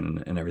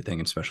excitation and everything,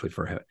 especially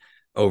for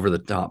over the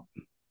top.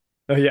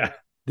 Oh yeah.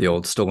 The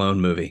old Stallone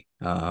movie.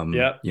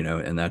 Yeah.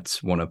 And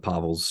that's one of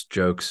Pavel's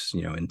jokes,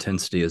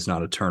 intensity is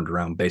not a turned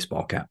around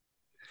baseball cap.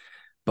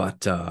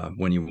 But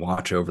when you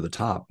watch Over the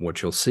Top,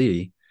 what you'll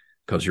see,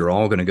 because you're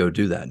all going to go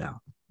do that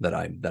now that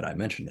I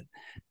mentioned it.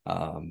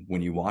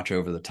 When you watch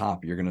Over the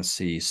Top, you're going to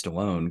see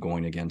Stallone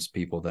going against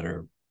people that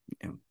are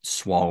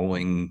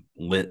swallowing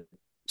lit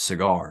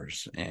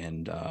cigars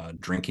and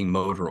drinking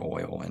motor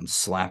oil and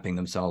slapping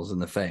themselves in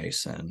the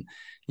face and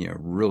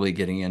really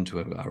getting into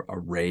a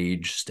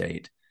rage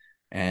state.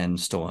 And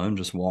Stallone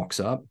just walks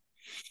up,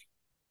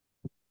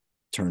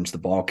 turns the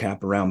ball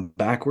cap around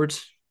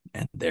backwards,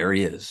 and there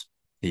he is.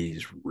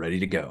 He's ready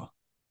to go.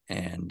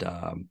 And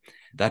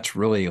that's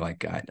really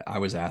like I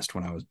was asked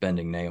when I was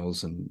bending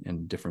nails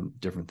and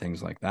different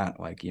things like that,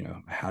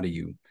 how do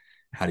you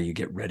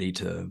get ready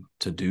to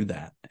do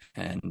that?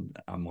 And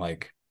I'm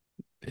like,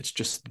 it's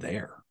just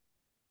there.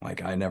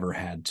 Like I never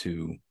had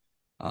to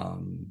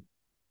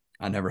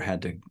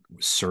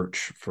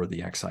search for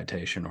the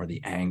excitation or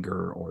the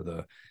anger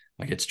or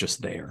it's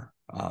just there.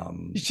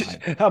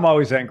 I'm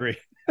always angry.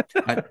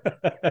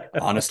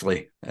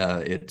 Honestly,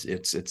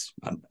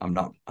 I'm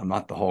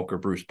not the Hulk or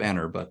Bruce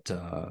Banner, but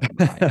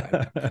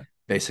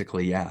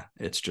basically, yeah,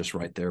 it's just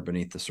right there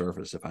beneath the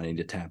surface. If I need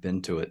to tap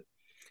into it,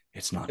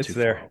 it's not It's too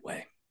far there.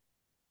 away.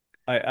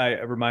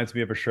 It reminds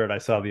me of a shirt I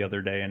saw the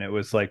other day, and it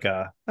was like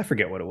I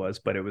forget what it was,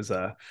 but it was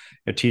a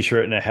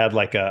t-shirt, and it had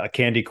like a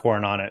candy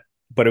corn on it,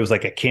 but it was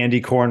like a candy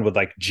corn with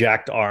like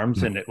jacked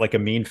arms and like a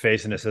mean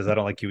face, and it says, "I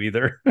don't like you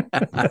either."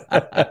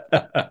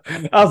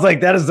 I was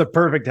like, that is the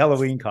perfect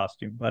Halloween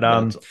costume. But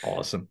That's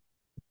awesome.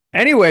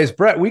 anyways,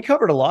 Brett, we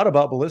covered a lot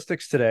about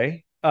ballistics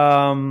today.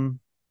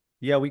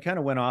 Yeah, we kind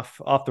of went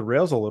off the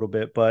rails a little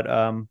bit, but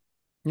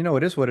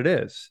it is what it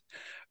is.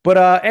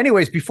 But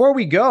anyways, before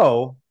we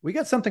go, we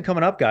got something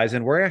coming up, guys,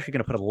 and we're actually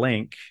going to put a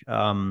link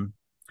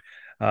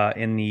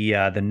in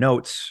the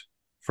notes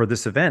for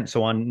this event.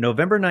 So on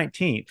November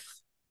 19th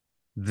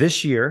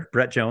this year,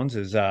 Brett Jones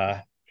is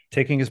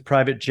taking his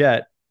private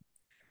jet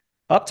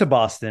up to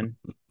Boston,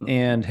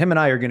 and him and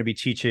I are going to be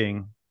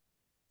teaching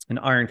an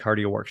iron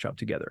cardio workshop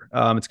together.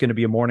 It's going to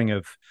be a morning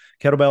of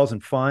kettlebells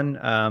and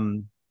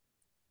fun.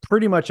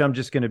 Pretty much, I'm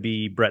just going to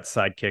be Brett's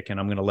sidekick,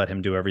 and I'm going to let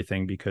him do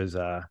everything because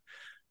I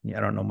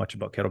don't know much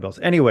about kettlebells.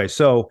 Anyway,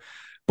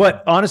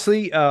 but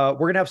honestly, we're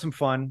going to have some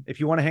fun. If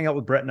you want to hang out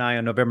with Brett and I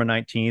on November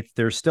 19th,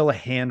 there's still a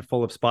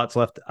handful of spots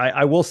left.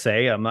 I will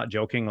say, I'm not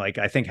joking. Like,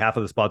 I think half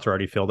of the spots are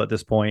already filled at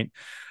this point.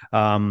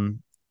 A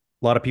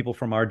lot of people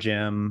from our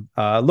gym.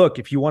 Look,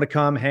 if you want to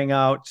come hang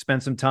out,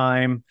 spend some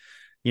time,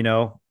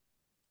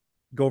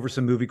 go over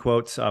some movie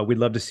quotes. We'd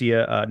love to see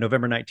you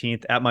November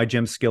 19th at my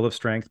gym, Skill of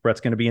Strength.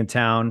 Brett's going to be in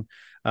town.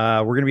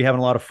 We're going to be having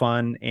a lot of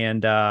fun,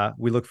 and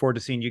we look forward to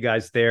seeing you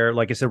guys there.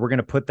 Like I said, we're going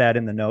to put that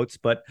in the notes,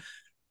 but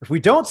if we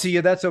don't see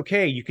you, that's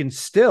okay. You can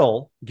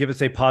still give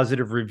us a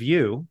positive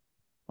review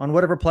on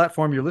whatever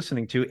platform you're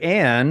listening to,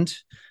 and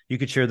you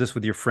could share this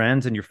with your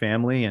friends and your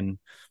family and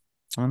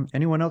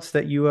anyone else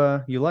that you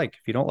like.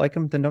 If you don't like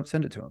them, then don't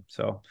send it to them.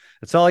 So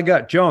that's all I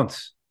got.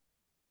 Jones,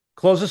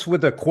 close us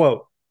with a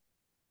quote.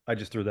 I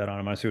just threw that on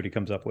him. I see what he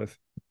comes up with.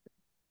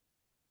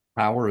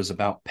 Power is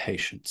about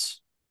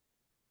patience.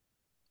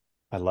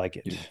 I like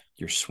it.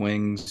 Your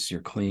swings,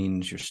 your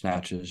cleans, your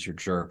snatches, your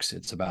jerks.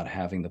 It's about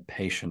having the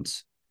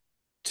patience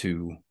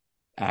to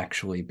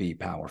actually be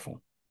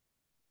powerful.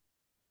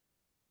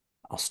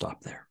 I'll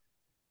stop there.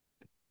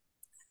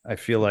 I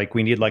feel like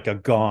we need like a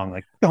gong,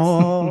 like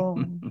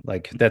gong,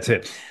 like that's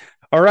it.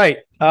 All right.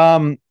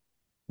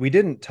 We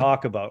didn't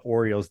talk about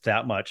Oreos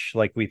that much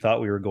like we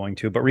thought we were going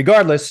to, but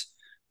regardless,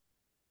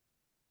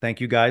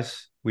 thank you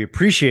guys. We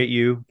appreciate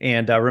you.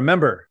 And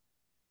remember,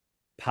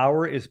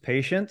 power is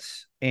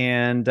patience.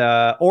 And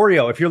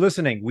Oreo, if you're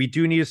listening, we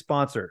do need a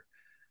sponsor.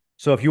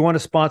 So if you want to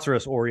sponsor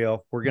us, Oreo,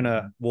 we're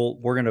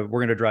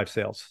gonna drive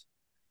sales.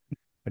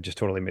 I just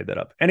totally made that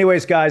up.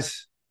 Anyways,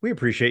 guys, we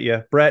appreciate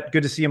you. Brett,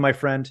 good to see you, my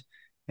friend.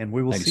 And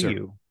we will see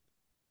you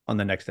on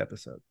the next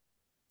episode.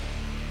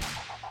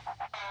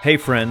 Hey,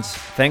 friends,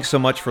 thanks so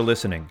much for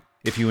listening.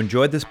 If you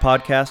enjoyed this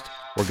podcast,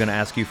 we're going to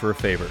ask you for a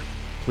favor.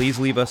 Please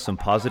leave us some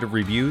positive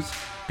reviews,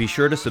 be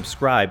sure to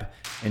subscribe,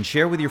 and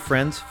share with your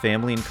friends,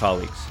 family, and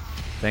colleagues.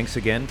 Thanks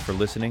again for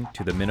listening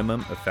to the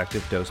Minimum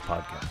Effective Dose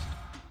Podcast.